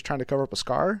 unless she's just trying to cover up a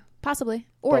scar. Possibly.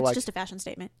 Or But, it's like, just a fashion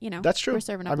statement. That's true. We're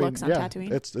serving up looks on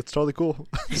Tatooine. It's totally cool.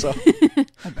 So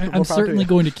I'm certainly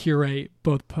going to curate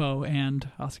both Poe and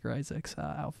Oscar Isaac's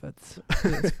outfits for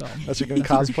this film. That's what you're going to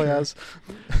cosplay as?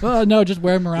 Well, no, just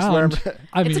wear them around. Just wear 'em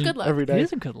I It's mean, a good look. every day. It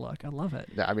is a good look. I love it.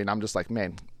 Yeah, I mean, I'm just like,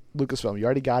 man, Lucasfilm, you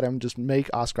already got him. Just make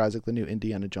Oscar Isaac the new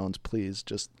Indiana Jones, please.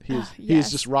 He's Yes.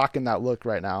 just rocking that look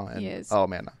right now. And He is. oh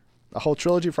man, a whole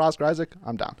trilogy for Oscar Isaac,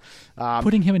 I'm down.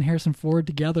 Putting him and Harrison Ford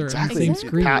together on the same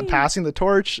screen. Passing the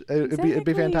torch, it'd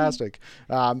be fantastic.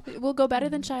 It will go better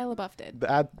than Shia LaBeouf did.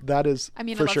 That is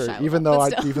for sure. Shia even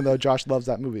LaBeouf, even though Josh loves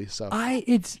that movie, so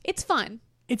it's fun.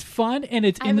 It's fun, and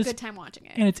I have a good time watching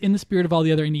it. And it's in the spirit of all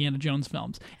the other Indiana Jones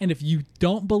films. And if you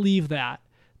don't believe that,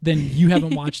 then you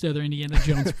haven't watched the other Indiana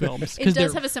Jones films. It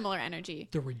does have a similar energy.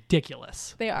 They're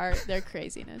ridiculous. They're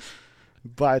craziness.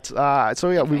 But so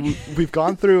yeah, we've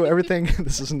gone through everything.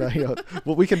 This isn't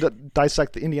well, we can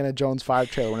dissect the Indiana Jones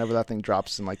 5 trailer whenever that thing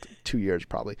drops in like 2 years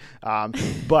probably.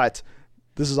 But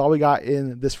this is all we got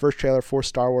in this first trailer for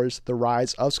Star Wars: The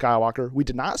Rise of Skywalker. We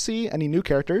did not see any new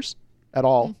characters at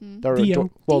all.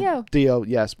 Dio,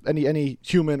 yes. Any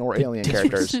human or alien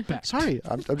characters. Sorry,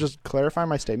 I'm just clarifying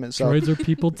my statement. So droids are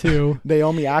people too.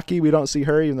 Naomi Aki, we don't see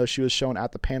her, even though she was shown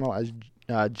at the panel as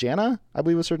Jana, I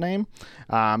believe was her name.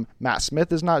 Matt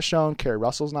Smith is not shown. Kerry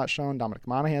Russell's not shown. Dominic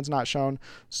Monaghan's not shown.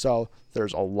 So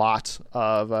there's a lot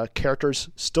of characters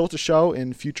still to show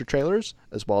in future trailers,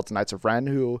 as well as the Knights of Ren,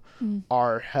 who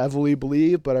are heavily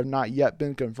believed but have not yet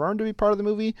been confirmed to be part of the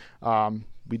movie.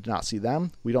 We did not see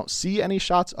them. We don't see any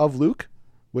shots of Luke,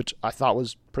 which I thought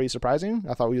was pretty surprising.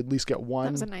 I thought we'd at least get one.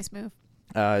 That was a nice move.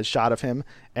 Shot of him.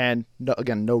 And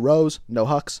no Rose, no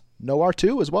Hux, no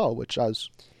R2 as well, which I was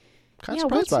kind of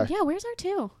surprised by. Yeah, where's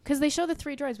R2? Because they show the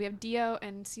 3 droids. We have Dio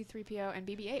and C-3PO and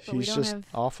BB-8, but we don't just have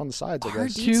off on the sides, I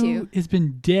guess. R2 has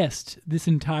been dissed this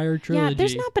entire trilogy. Yeah,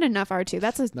 there's not been enough R2.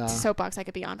 That's a soapbox I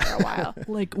could be on for a while.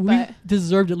 We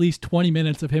deserved at least 20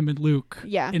 minutes of him and Luke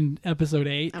in episode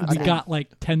 8. We got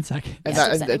like 10 seconds.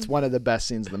 And it's one of the best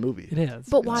scenes in the movie. It is.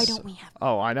 But why don't we have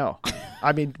Oh, I know.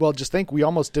 I mean, well, just think we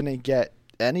almost didn't get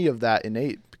any of that in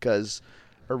 8 because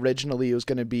originally it was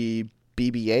going to be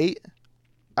BB-8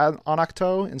 on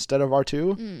Ahch-To instead of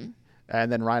R2.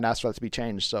 And then Ryan asked for that to be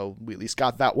changed, so we at least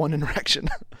got that one interaction.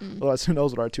 Otherwise, who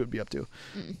knows what R2 would be up to.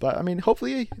 But, I mean,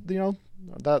 hopefully,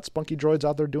 that spunky droid's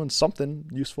out there doing something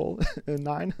useful in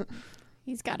 9.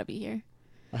 He's got to be here.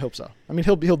 I hope so. I mean,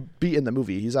 he'll be in the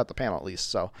movie. He's at the panel at least.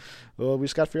 So we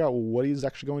just got to figure out what he's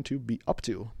actually going to be up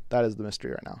to. That is the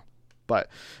mystery right now. But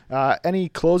any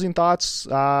closing thoughts?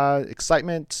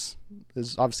 Excitement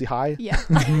is obviously high. Yeah.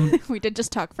 We did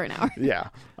just talk for an hour. Yeah,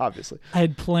 obviously. I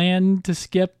had planned to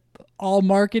skip all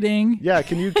marketing. Yeah,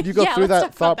 can you go through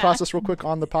that thought process real quick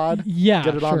on the pod? Yeah,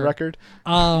 get it on record.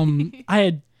 I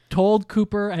had told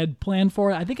Cooper, I had planned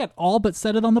for it. I think I'd all but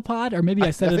said it on the pod, or maybe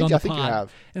I said it on the pod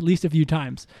at least a few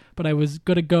times. But I was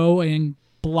going to go and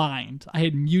blind. I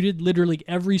had muted literally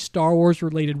every Star Wars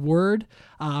related word.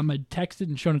 I'd texted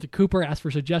and shown it to Cooper, asked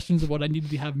for suggestions of what I needed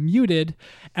to have muted,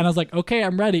 and I was like, okay,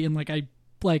 I'm ready. And I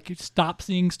stopped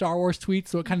seeing Star Wars tweets,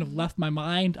 so it kind of left my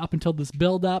mind up until this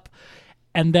build up.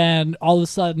 And then all of a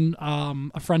sudden,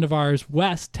 a friend of ours,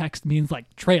 Wes, texted me and was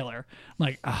like, trailer. I'm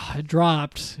like, it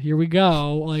dropped. Here we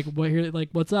go.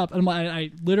 What's up? And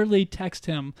I literally text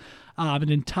him an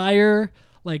entire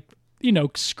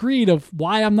screed of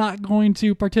why I'm not going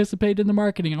to participate in the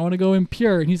marketing. I want to go in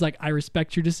pure. And he's like, I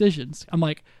respect your decisions. I'm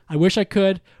like, I wish I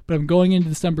could, but I'm going into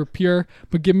December pure.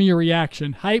 But give me your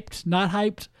reaction. Hyped, not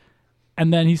hyped.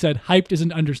 And then he said, hyped is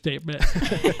an understatement.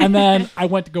 And then I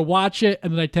went to go watch it,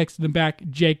 and then I texted him back,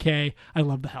 JK, I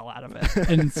love the hell out of it.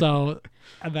 And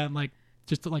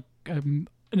then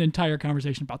an entire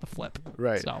conversation about the flip.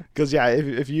 Right. Because,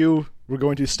 if you were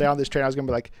going to stay on this train, I was going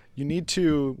to be like, you need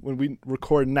to, when we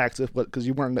record next, because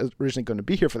you weren't originally going to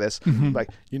be here for this, like,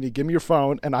 you need to give me your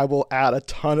phone, and I will add a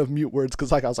ton of mute words,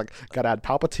 because I was like, got to add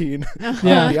Palpatine,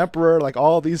 the Emperor,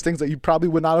 all these things that you probably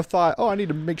would not have thought, I need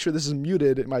to make sure this is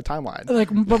muted in my timeline.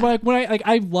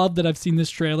 I love that I've seen this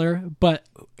trailer, but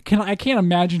I can't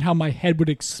imagine how my head would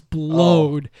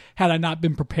explode had I not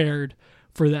been prepared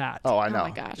for that. Oh, I know. Oh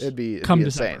my gosh. It'd be insane.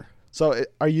 December. So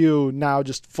are you now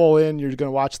just full in? You're going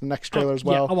to watch the next trailer as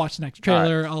well? Yeah, I'll watch the next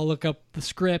trailer. Right. I'll look up the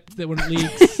script that when it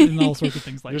leaks and all sorts of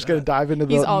things like that. You're just going to dive into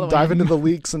the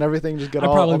leaks and everything. Just get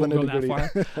all the nitty-gritty. Go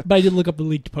that far. But I did look up the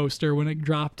leaked poster when it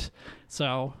dropped.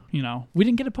 So, we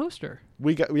didn't get a poster.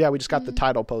 We just got the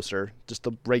title poster, just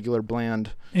the regular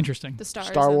bland. Interesting. The stars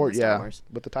Star Wars, Star Wars.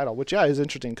 with the title, which is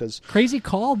interesting because crazy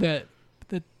call that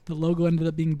the logo ended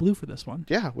up being blue for this one.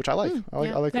 Yeah, which I like.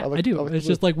 I do. It's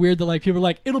just weird that people are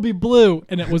like, it'll be blue,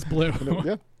 and it was blue.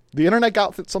 Yeah. The internet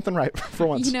got something right for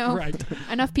once. Right.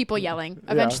 Enough people yelling.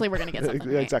 Eventually we're going to get something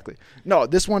right. Exactly. No,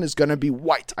 this one is going to be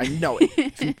white. I know it.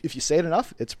 if you say it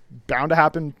enough, it's bound to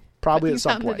happen probably at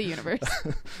some point. The universe.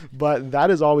 But that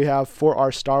is all we have for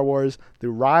our Star Wars The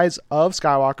Rise of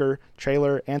Skywalker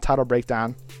trailer and title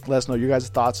breakdown. Let us know your guys'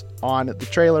 thoughts on the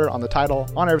trailer, on the title,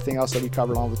 on everything else that we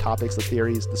covered, all the topics, the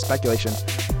theories, the speculation.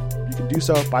 You can do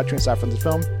so by tweeting aside from the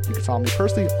film. You can follow me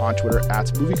personally on Twitter at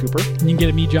MovieCooper. And you can get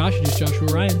at me, Josh, just Joshua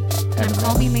Ryan. And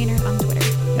call me Maynard on Twitter.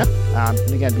 Yeah.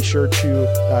 And again, be sure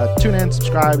to tune in,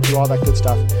 subscribe, do all that good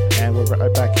stuff. And we'll be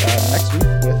right back next week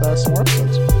with some more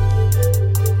episodes.